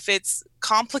 If it's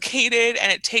complicated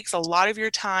and it takes a lot of your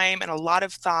time and a lot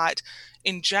of thought,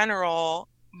 in general,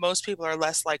 most people are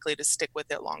less likely to stick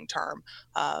with it long term.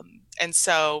 And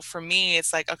so for me,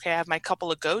 it's like, okay, I have my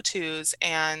couple of go-tos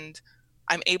and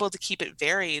I'm able to keep it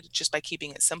varied just by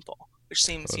keeping it simple, which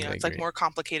seems, Totally it's like agree. more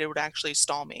complicated would actually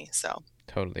stall me. So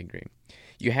Totally agree.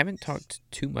 You haven't talked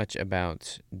too much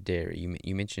about dairy.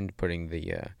 You mentioned putting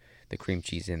the cream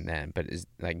cheese in that, but is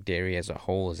like dairy as a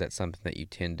whole, is that something that you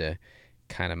tend to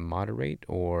kind of moderate,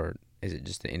 or is it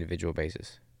just an individual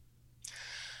basis?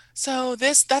 So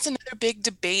that's another big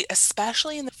debate,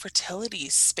 especially in the fertility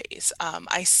space.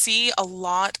 I see a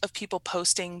lot of people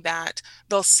posting that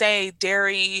they'll say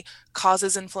dairy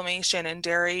causes inflammation and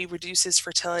dairy reduces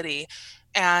fertility.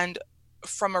 And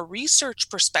from a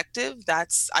research perspective,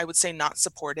 that's, I would say, not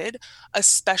supported,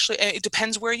 especially it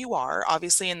depends where you are,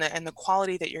 obviously, and the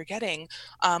quality that you're getting.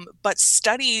 But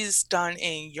studies done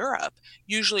in Europe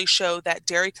usually show that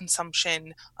dairy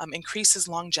consumption increases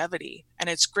longevity, and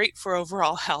it's great for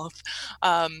overall health.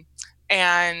 Um,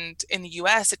 and in the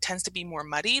US, it tends to be more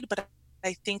muddied, but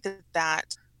I think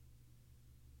that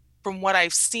from what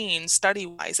I've seen study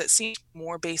wise, it seems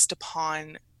more based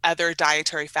upon other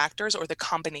dietary factors or the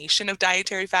combination of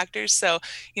dietary factors. So,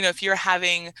 if you're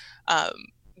having, um,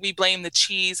 we blame the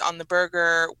cheese on the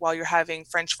burger while you're having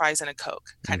French fries and a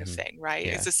Coke kind of Mm-hmm. thing, right?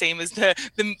 It's Yeah, the same as the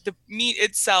meat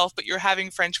itself, but you're having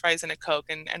French fries and a Coke.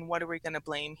 And what are we going to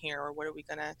blame here? Or what are we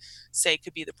going to say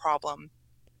could be the problem?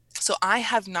 So I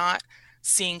have not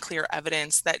seen clear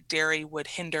evidence that dairy would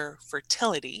hinder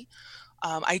fertility.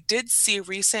 I did see a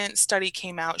recent study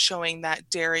came out showing that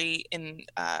dairy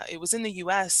it was in the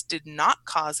U.S. did not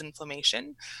cause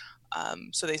inflammation.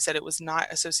 So they said it was not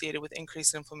associated with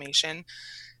increased inflammation.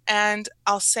 And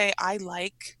I'll say I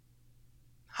like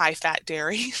high fat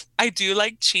dairy. I do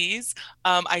like cheese.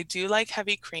 I do like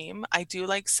heavy cream. I do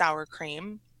like sour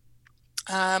cream.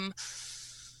 Um,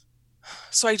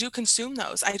 So I do consume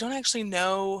those. I don't actually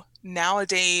know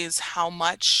nowadays how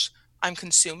much I'm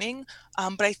consuming,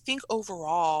 but I think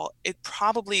overall it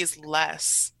probably is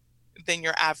less than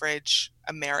your average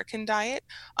American diet,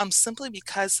 simply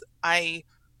because I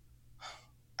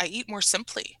eat more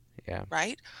simply, yeah.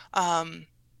 right? Um,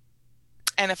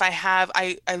 And if I have,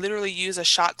 I literally use a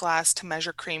shot glass to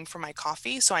measure cream for my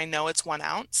coffee, so I know it's 1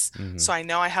 ounce. Mm-hmm. So I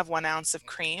know I have 1 ounce of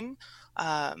cream.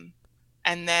 Um,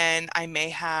 and then I may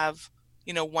have,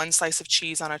 1 slice of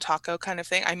cheese on a taco kind of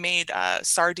thing. I made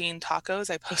sardine tacos.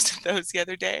 I posted those the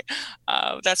other day.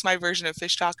 That's my version of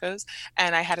fish tacos.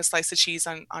 And I had a slice of cheese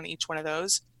on each one of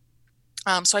those.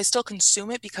 So I still consume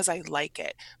it because I like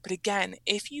it. But again,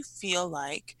 if you feel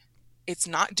like it's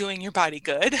not doing your body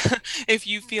good, if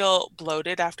you feel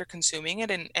bloated after consuming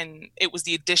it and it was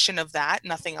the addition of that,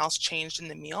 nothing else changed in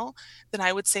the meal, then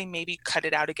I would say maybe cut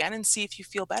it out again and see if you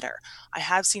feel better. I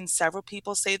have seen several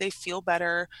people say they feel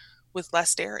better with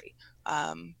less dairy.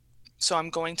 Um, so I'm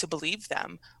going to believe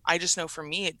them. I just know for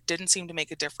me, it didn't seem to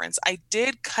make a difference. I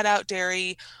did cut out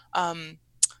dairy. Um,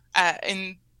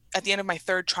 in at the end of my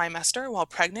third trimester while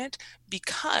pregnant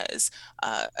because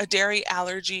a dairy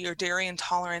allergy or dairy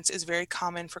intolerance is very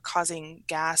common for causing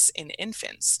gas in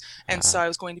infants. And so Uh, I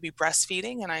was going to be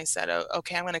breastfeeding, and I said, oh,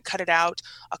 okay, I'm going to cut it out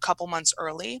a couple months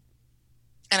early.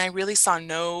 And I really saw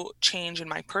no change in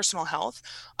my personal health.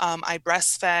 I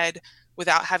breastfed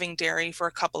without having dairy for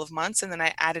a couple of months, and then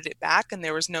I added it back, and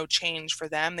there was no change for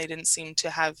them. They didn't seem to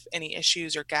have any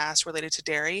issues or gas related to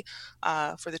dairy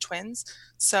for the twins.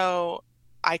 So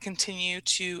I continue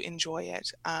to enjoy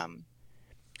it. I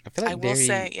feel I like will say,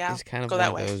 dairy yeah, is kind of go one that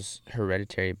of way. those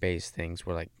hereditary based things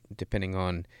where, like, depending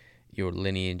on your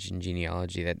lineage and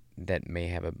genealogy, that may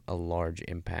have a large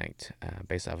impact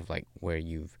based off of like where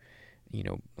you've,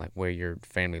 like where your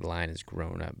family line has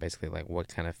grown up. Basically, like what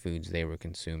kind of foods they were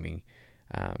consuming.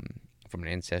 From an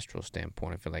ancestral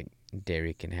standpoint, I feel like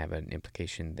dairy can have an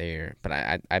implication there. But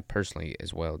I personally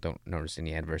as well don't notice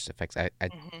any adverse effects. I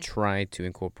Hmm. try to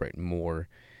incorporate more,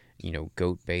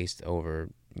 goat based over,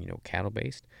 cow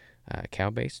based.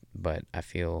 But I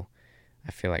feel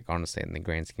like honestly, in the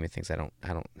grand scheme of things, I don't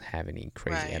have any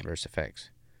crazy Right. adverse effects.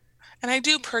 And I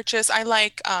do purchase, I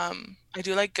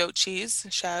do like goat cheese,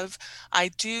 Chev. I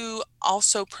do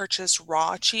also purchase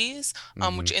raw cheese,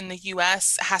 Mm-hmm. which in the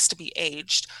US has to be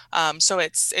aged. So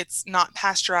it's not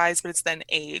pasteurized, but it's then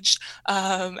aged.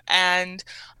 And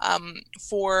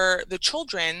for the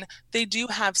children, they do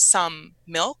have some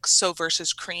milk, so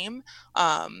versus cream,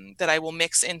 that I will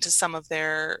mix into some of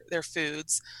their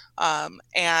foods.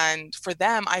 And for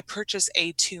them, I purchase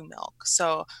A2 milk.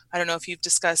 So I don't know if you've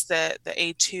discussed the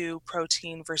A2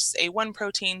 protein versus A1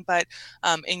 protein, but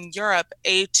in Europe,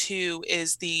 A2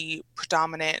 is the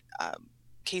predominant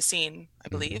casein, I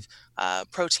Mm-hmm. believe,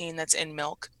 protein that's in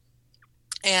milk.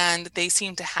 And they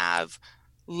seem to have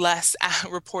less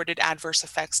reported adverse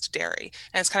effects to dairy.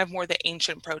 And it's kind of more the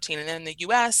ancient protein. And then in the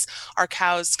US, our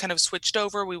cows kind of switched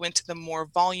over. We went to the more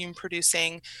volume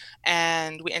producing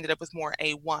and we ended up with more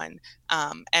A1.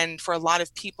 And for a lot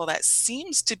of people, that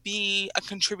seems to be a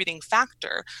contributing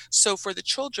factor. So for the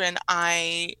children,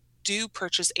 I do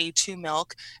purchase A2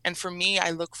 milk. And for me, I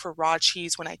look for raw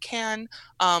cheese when I can,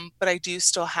 but I do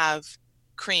still have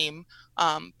cream.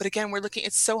 But again, we're looking,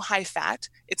 it's so high fat,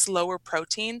 it's lower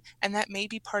protein, and that may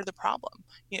be part of the problem.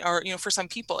 Or, for some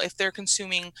people, if they're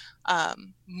consuming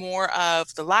more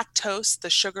of the lactose, the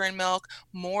sugar in milk,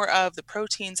 more of the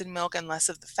proteins in milk, and less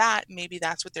of the fat, maybe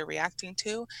that's what they're reacting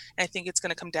to. And I think it's going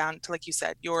to come down to, like you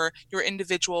said, your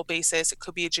individual basis. It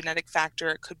could be a genetic factor,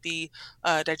 it could be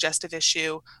a digestive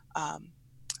issue. Um,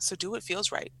 so do what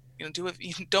feels right. Do it.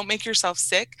 You don't make yourself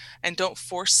sick, and don't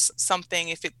force something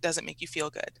if it doesn't make you feel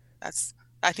good. That's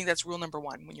I think that's rule number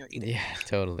one when you're eating. Yeah,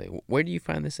 totally. Where do you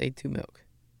find this A2 milk?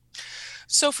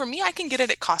 So for me, I can get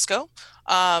it at Costco.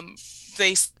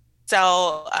 They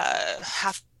sell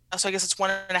half, so I guess it's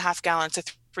 1.5 gallons, a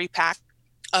 3 pack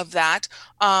of that.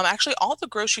 Actually, all the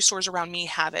grocery stores around me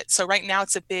have it. So right now,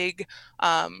 it's a big.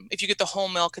 If you get the whole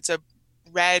milk, it's a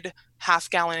red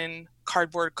half-gallon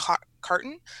cardboard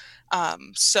carton.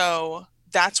 So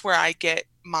that's where I get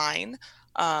mine.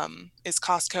 Is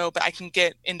Costco, but I can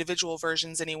get individual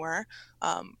versions anywhere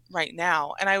right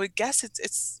now. And I would guess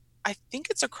it's I think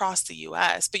it's across the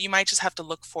US, but you might just have to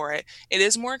look for it. It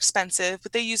is more expensive,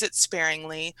 but they use it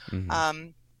sparingly. Mm-hmm.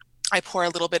 Um, I pour a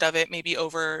little bit of it maybe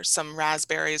over some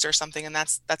raspberries or something, and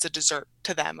that's a dessert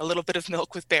to them, a little bit of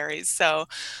milk with berries. Uh,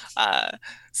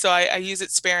 so I use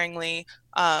it sparingly.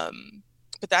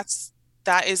 But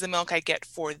that is the milk I get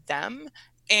for them.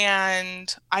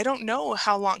 And I don't know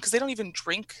how long, because they don't even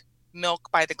drink milk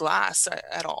by the glass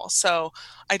at all. So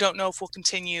I don't know if we'll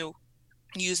continue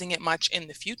using it much in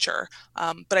the future.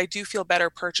 But I do feel better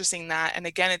purchasing that. And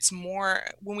again, it's more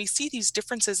when we see these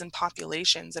differences in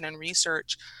populations and in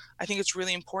research, I think it's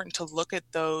really important to look at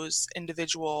those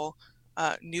individual.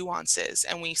 nuances,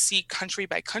 and we see country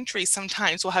by country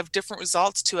sometimes we'll have different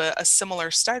results to a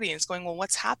similar study, and it's going, well,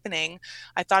 what's happening?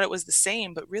 I thought it was the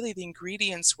same, but really the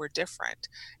ingredients were different.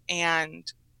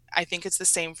 And I think it's the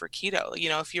same for keto.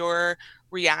 If you're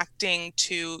reacting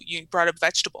to, you brought up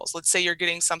vegetables, let's say you're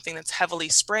getting something that's heavily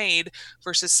sprayed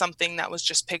versus something that was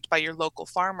just picked by your local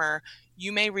farmer,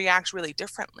 you may react really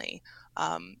differently.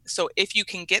 So if you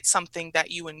can get something that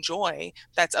you enjoy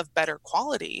that's of better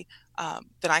quality,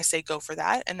 then I say go for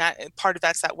that. And that part of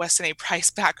that's that Weston A. Price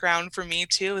background for me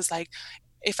too, is like,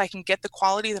 if I can get the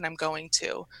quality, then I'm going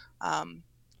to. Um,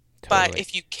 but Totally.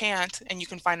 if you can't and you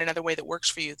can find another way that works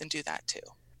for you, then do that too.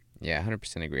 Yeah,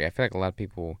 100% agree. I feel like a lot of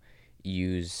people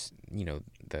use,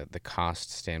 the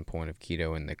cost standpoint of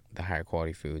keto and the higher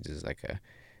quality foods as like a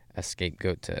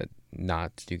scapegoat to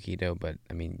not do keto. But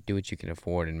I mean, do what you can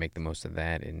afford and make the most of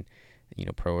that, and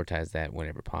prioritize that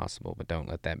whenever possible. But don't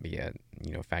let that be a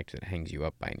factor that hangs you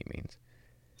up by any means.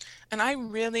 And I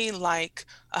really like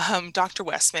Dr.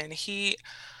 Westman. I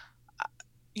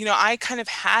kind of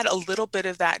had a little bit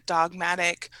of that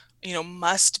dogmatic,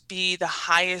 must be the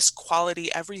highest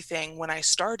quality everything when I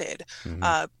started. Hmm.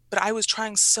 But I was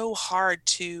trying so hard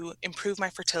to improve my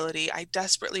fertility. I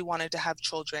desperately wanted to have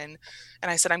children.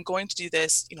 And I said, I'm going to do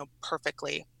this,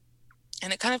 perfectly.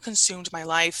 And it kind of consumed my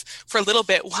life for a little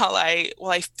bit while I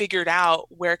figured out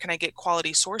where can I get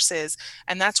quality sources.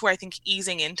 And that's where I think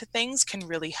easing into things can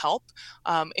really help.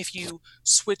 If you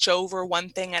switch over one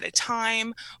thing at a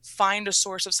time, find a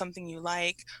source of something you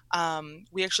like.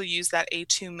 We actually use that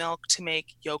A2 milk to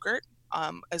make yogurt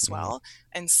as Hmm. well.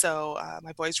 And so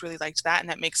my boys really liked that, and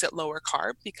that makes it lower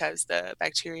carb because the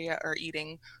bacteria are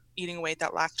eating away at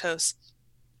that lactose.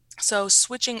 So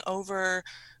switching over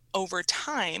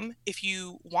time, if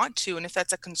you want to, and if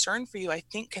that's a concern for you, I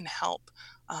think can help.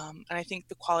 And I think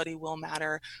the quality will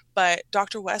matter. But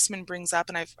Dr. Westman brings up,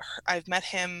 and I've met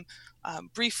him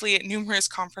briefly at numerous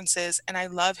conferences, and I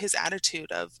love his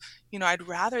attitude of, I'd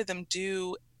rather them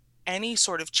do any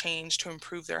sort of change to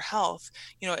improve their health.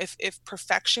 If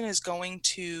perfection is going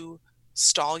to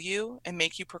stall you and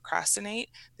make you procrastinate,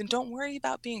 then don't worry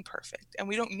about being perfect. And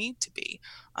we don't need to be.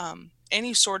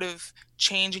 Any sort of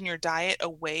change in your diet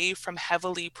away from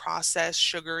heavily processed,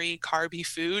 sugary, carby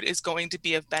food is going to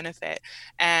be of benefit.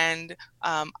 And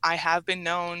I have been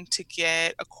known to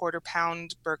get a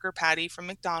quarter-pound burger patty from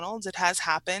McDonald's. It has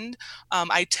happened.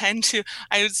 I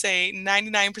would say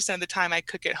 99% of the time I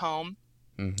cook at home.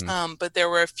 Hmm. But there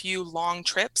were a few long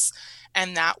trips,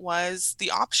 and that was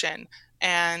the option.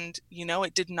 And,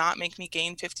 it did not make me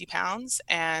gain 50 pounds,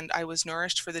 and I was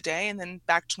nourished for the day and then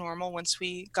back to normal once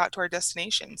we got to our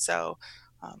destination. So,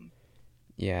 um,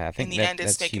 Yeah, I in think the end,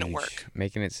 it's that's making it huge. work.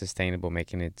 Making it sustainable,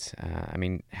 making it. I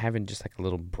mean, having just like a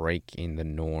little break in the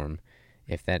norm,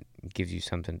 if that gives you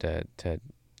something to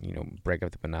break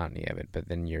up the monotony of it, but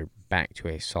then you're back to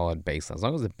a solid baseline. As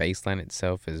long as the baseline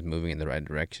itself is moving in the right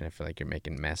direction, I feel like you're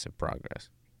making massive progress.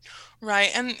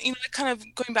 Right. And, kind of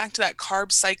going back to that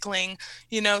carb cycling,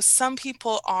 some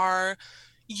people are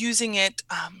using it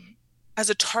as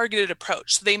a targeted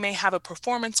approach. So they may have a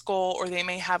performance goal, or they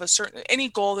may have any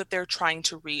goal that they're trying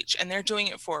to reach, and they're doing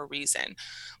it for a reason.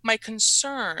 My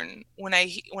concern when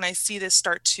I see this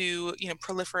start to,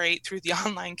 proliferate through the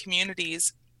online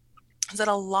communities, is that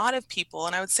a lot of people,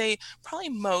 and I would say probably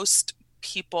most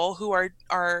people who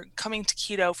are coming to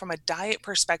keto from a diet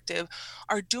perspective,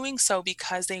 are doing so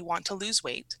because they want to lose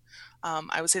weight.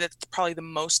 I would say that's probably the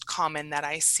most common that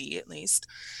I see, at least.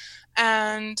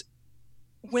 And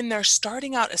when they're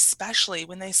starting out, especially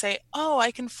when they say, oh,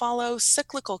 I can follow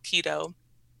cyclical keto,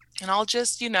 and I'll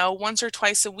just, once or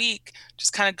twice a week,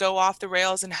 just kind of go off the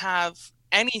rails and have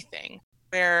anything,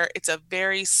 where it's a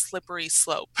very slippery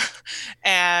slope.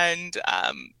 And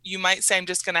you might say, I'm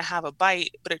just going to have a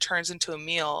bite, but it turns into a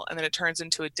meal, and then it turns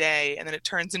into a day, and then it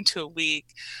turns into a week.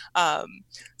 Um,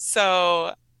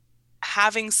 so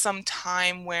having some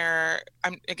time where,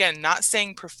 I'm again not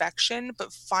saying perfection,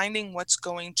 but finding what's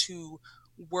going to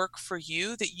work for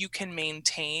you that you can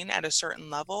maintain at a certain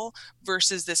level,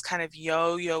 versus this kind of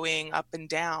yo-yoing up and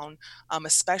down,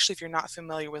 especially if you're not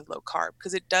familiar with low carb,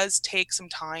 because it does take some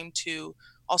time to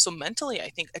also mentally, I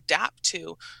think, adapt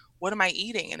to what am I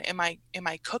eating, and am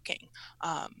I cooking.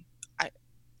 I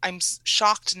I'm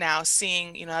shocked now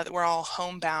seeing, that we're all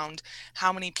homebound,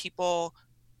 how many people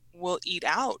will eat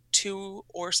out 2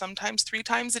 or sometimes 3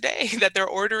 times a day, that they're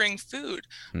ordering food.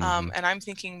 Hmm. And I'm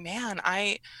thinking, man,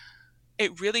 I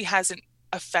it really hasn't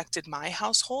affected my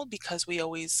household because we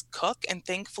always cook, and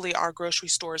thankfully our grocery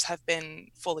stores have been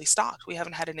fully stocked. We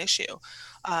haven't had an issue.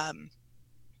 Um,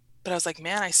 but I was like,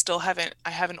 man, I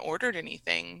haven't ordered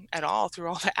anything at all through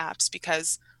all the apps,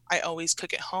 because I always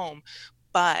cook at home.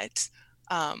 But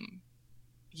um,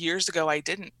 years ago, I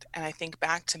didn't. And I think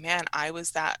back to, man, I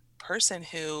was that person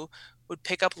who would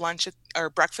pick up lunch or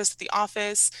breakfast at the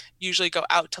office, usually go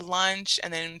out to lunch,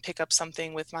 and then pick up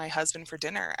something with my husband for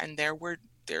dinner. And there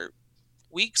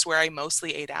weeks where I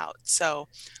mostly ate out. So,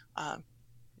 um,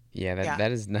 Yeah, that yeah.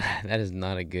 that is not that is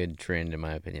not a good trend in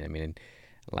my opinion. I mean,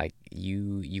 like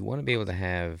you want to be able to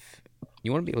have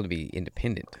you want to be able to be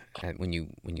independent when you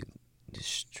just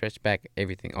stretch back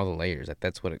everything, all the layers.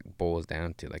 That's what it boils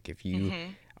down to. Like if you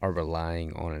Hmm. are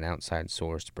relying on an outside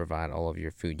source to provide all of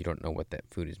your food, you don't know what that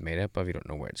food is made up of, you don't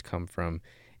know where it's come from,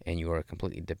 and you are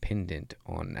completely dependent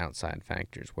on outside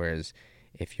factors. Whereas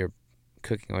if you're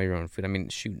cooking all your own food, I mean,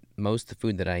 shoot, most of the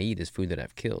food that I eat is food that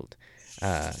I've killed.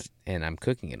 Uh, and I'm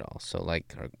cooking it all. So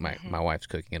like my Hmm. wife's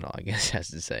cooking it all, I guess has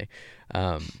to say.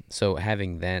 So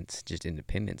having that just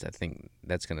independence, I think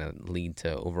that's gonna lead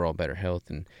to overall better health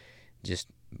and just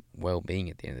well being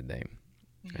at the end of the day.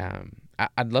 Hmm.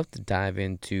 I'd love to dive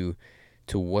into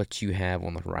what you have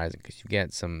on the horizon because you've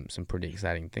got some pretty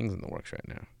exciting things in the works right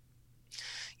now.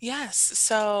 Yes.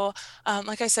 So,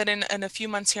 like I said, in a few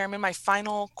months here, I'm in my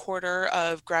final quarter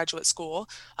of graduate school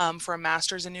for a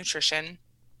master's in nutrition.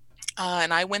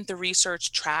 And I went the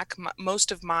research track.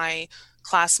 Most of my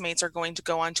classmates are going to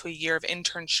go on to a year of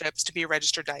internships to be a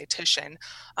registered dietitian.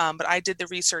 But I did the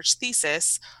research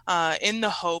thesis in the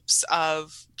hopes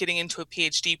of getting into a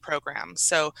PhD program.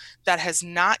 So that has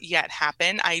not yet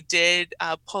happened. I did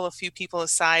pull a few people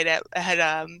aside at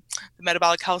the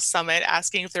Metabolic Health Summit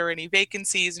asking if there were any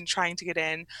vacancies and trying to get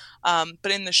in.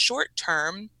 But in the short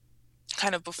term,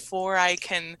 kind of before I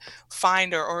can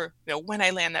find or when I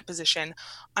land that position,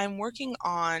 I'm working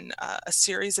on a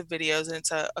series of videos, and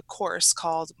it's a course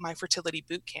called My Fertility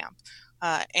Boot Camp.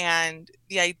 And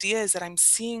the idea is that I'm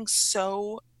seeing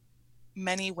so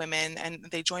many women, and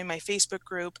they join my Facebook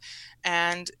group,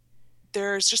 and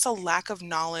there's just a lack of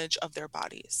knowledge of their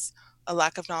bodies, a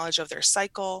lack of knowledge of their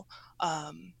cycle.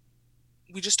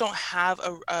 We just don't have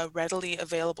a readily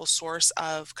available source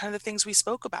of kind of the things we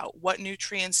spoke about. What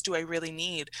nutrients do I really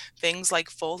need? Things like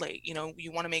folate.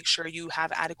 You want to make sure you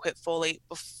have adequate folate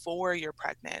before you're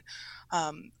pregnant.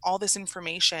 All this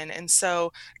information. And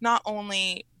so, not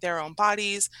only their own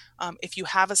bodies, if you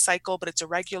have a cycle but it's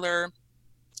irregular,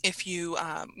 if you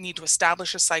need to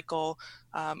establish a cycle,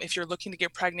 if you're looking to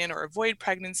get pregnant or avoid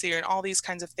pregnancy, and all these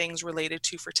kinds of things related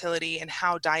to fertility and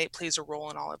how diet plays a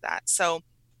role in all of that. So,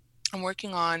 I'm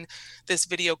working on this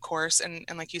video course, and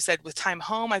like you said, with time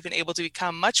home, I've been able to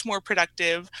become much more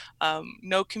productive.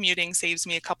 No commuting saves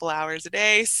me a couple hours a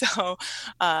day, so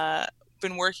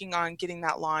been working on getting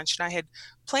that launched. And I had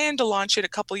planned to launch it a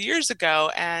couple years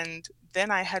ago, and then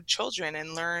I had children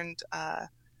and learned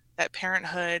that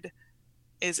parenthood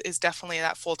is definitely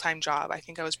that full-time job. I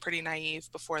think I was pretty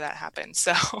naive before that happened,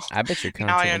 so I bet your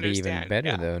now I content will be even understand.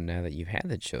 better Yeah. though now that you've had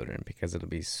the children because it'll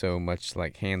be so much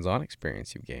like hands-on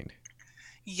experience you've gained.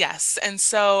 Yes, and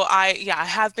so I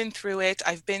have been through it.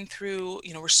 I've been through,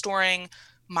 restoring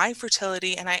my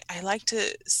fertility, and I like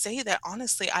to say that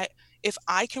honestly, if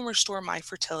I can restore my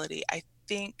fertility, I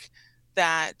think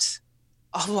that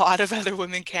a lot of other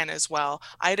women can as well.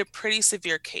 I had a pretty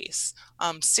severe case,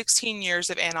 16 years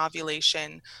of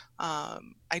anovulation.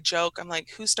 I joke, I'm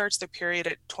like, who starts their period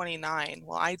at 29?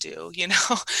 Well, I do,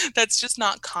 that's just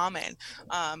not common.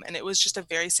 And it was just a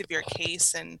very severe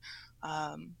case.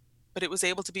 Um, but it was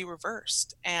able to be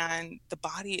reversed. And the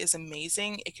body is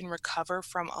amazing. It can recover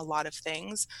from a lot of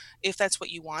things if that's what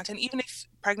you want. And even if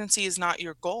pregnancy is not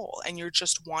your goal and you're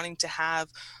just wanting to have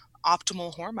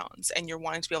optimal hormones and you're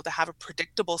wanting to be able to have a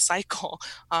predictable cycle,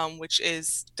 which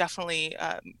is definitely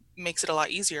makes it a lot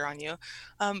easier on you,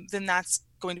 then that's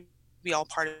going to be all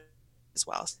part of it as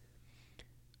well.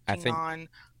 I Working think on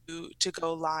to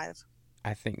go live.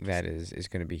 I think that is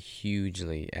going to be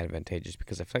hugely advantageous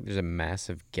because I feel like there's a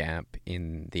massive gap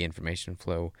in the information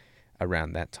flow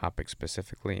around that topic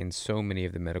specifically, and so many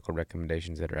of the medical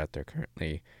recommendations that are out there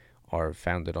currently are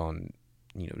founded on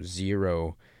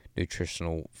zero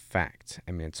nutritional fact.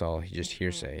 I mean, it's all just Mhm.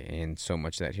 hearsay, and so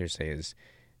much of that hearsay is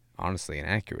honestly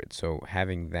inaccurate. So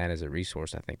having that as a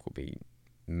resource, I think, will be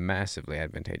massively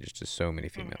advantageous to so many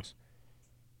Mhm. females.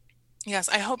 Yes,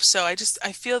 I hope so. I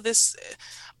feel this.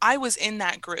 I was in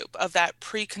that group of that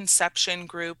preconception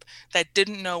group that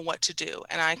didn't know what to do.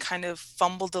 And I kind of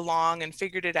fumbled along and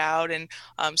figured it out and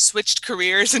switched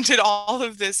careers and did all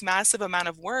of this massive amount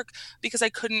of work because I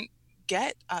couldn't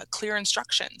get clear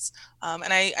instructions.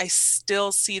 And I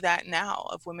still see that now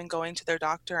of women going to their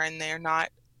doctor and they're not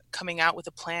coming out with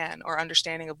a plan or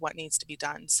understanding of what needs to be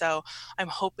done. So I'm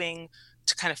hoping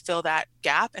to kind of fill that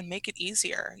gap and make it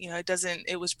easier.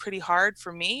 It was pretty hard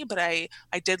for me, but I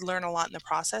did learn a lot in the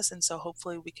process. And so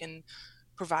hopefully we can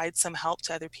provide some help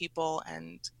to other people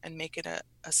and make it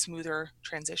a smoother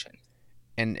transition.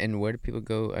 And where do people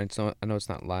go? And so I know it's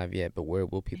not live yet, but where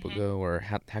will people Mhm. go, or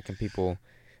how can people,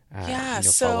 Yeah, follow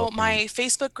so up and my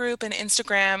Facebook group and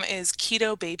Instagram is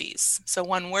Keto Babies. So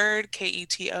one word,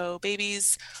 Keto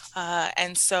Babies.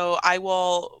 And so I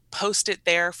will post it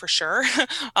there for sure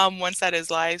once that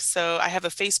is live. So I have a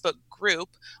Facebook group.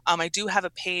 I do have a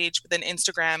page, but then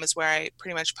Instagram is where I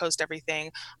pretty much post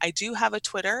everything. I do have a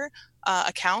Twitter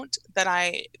account that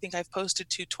I think I've posted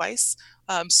to twice.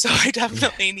 So I yeah,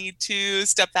 definitely need to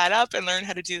step that up and learn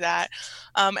how to do that.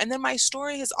 And then my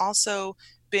story has also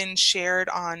been shared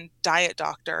on Diet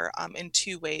Doctor in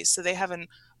two ways. So they have an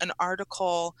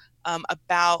article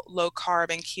about low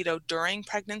carb and keto during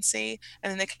pregnancy,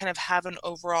 and then they kind of have an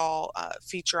overall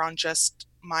feature on just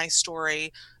my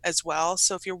story as well.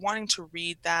 So if you're wanting to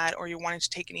read that or you're wanting to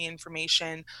take any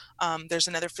information, there's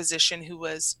another physician who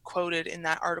was quoted in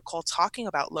that article talking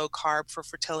about low carb for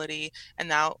fertility and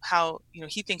now how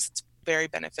he thinks it's very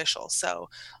beneficial. So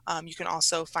you can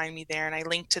also find me there, and I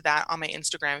link to that on my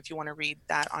Instagram if you want to read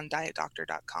that on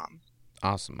dietdoctor.com.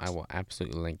 awesome. I will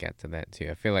absolutely link out to that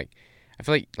too. Like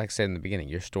I said in the beginning,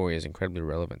 your story is incredibly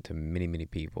relevant to many, many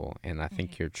people, and I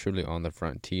think Mhm. you're truly on the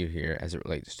frontier here as it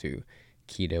relates to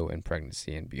keto and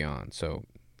pregnancy and beyond. So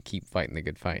keep fighting the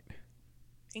good fight.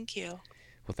 Thank you.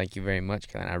 Well, thank you very much,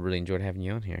 Caroline. I really enjoyed having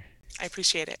you on here. I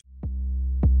appreciate it.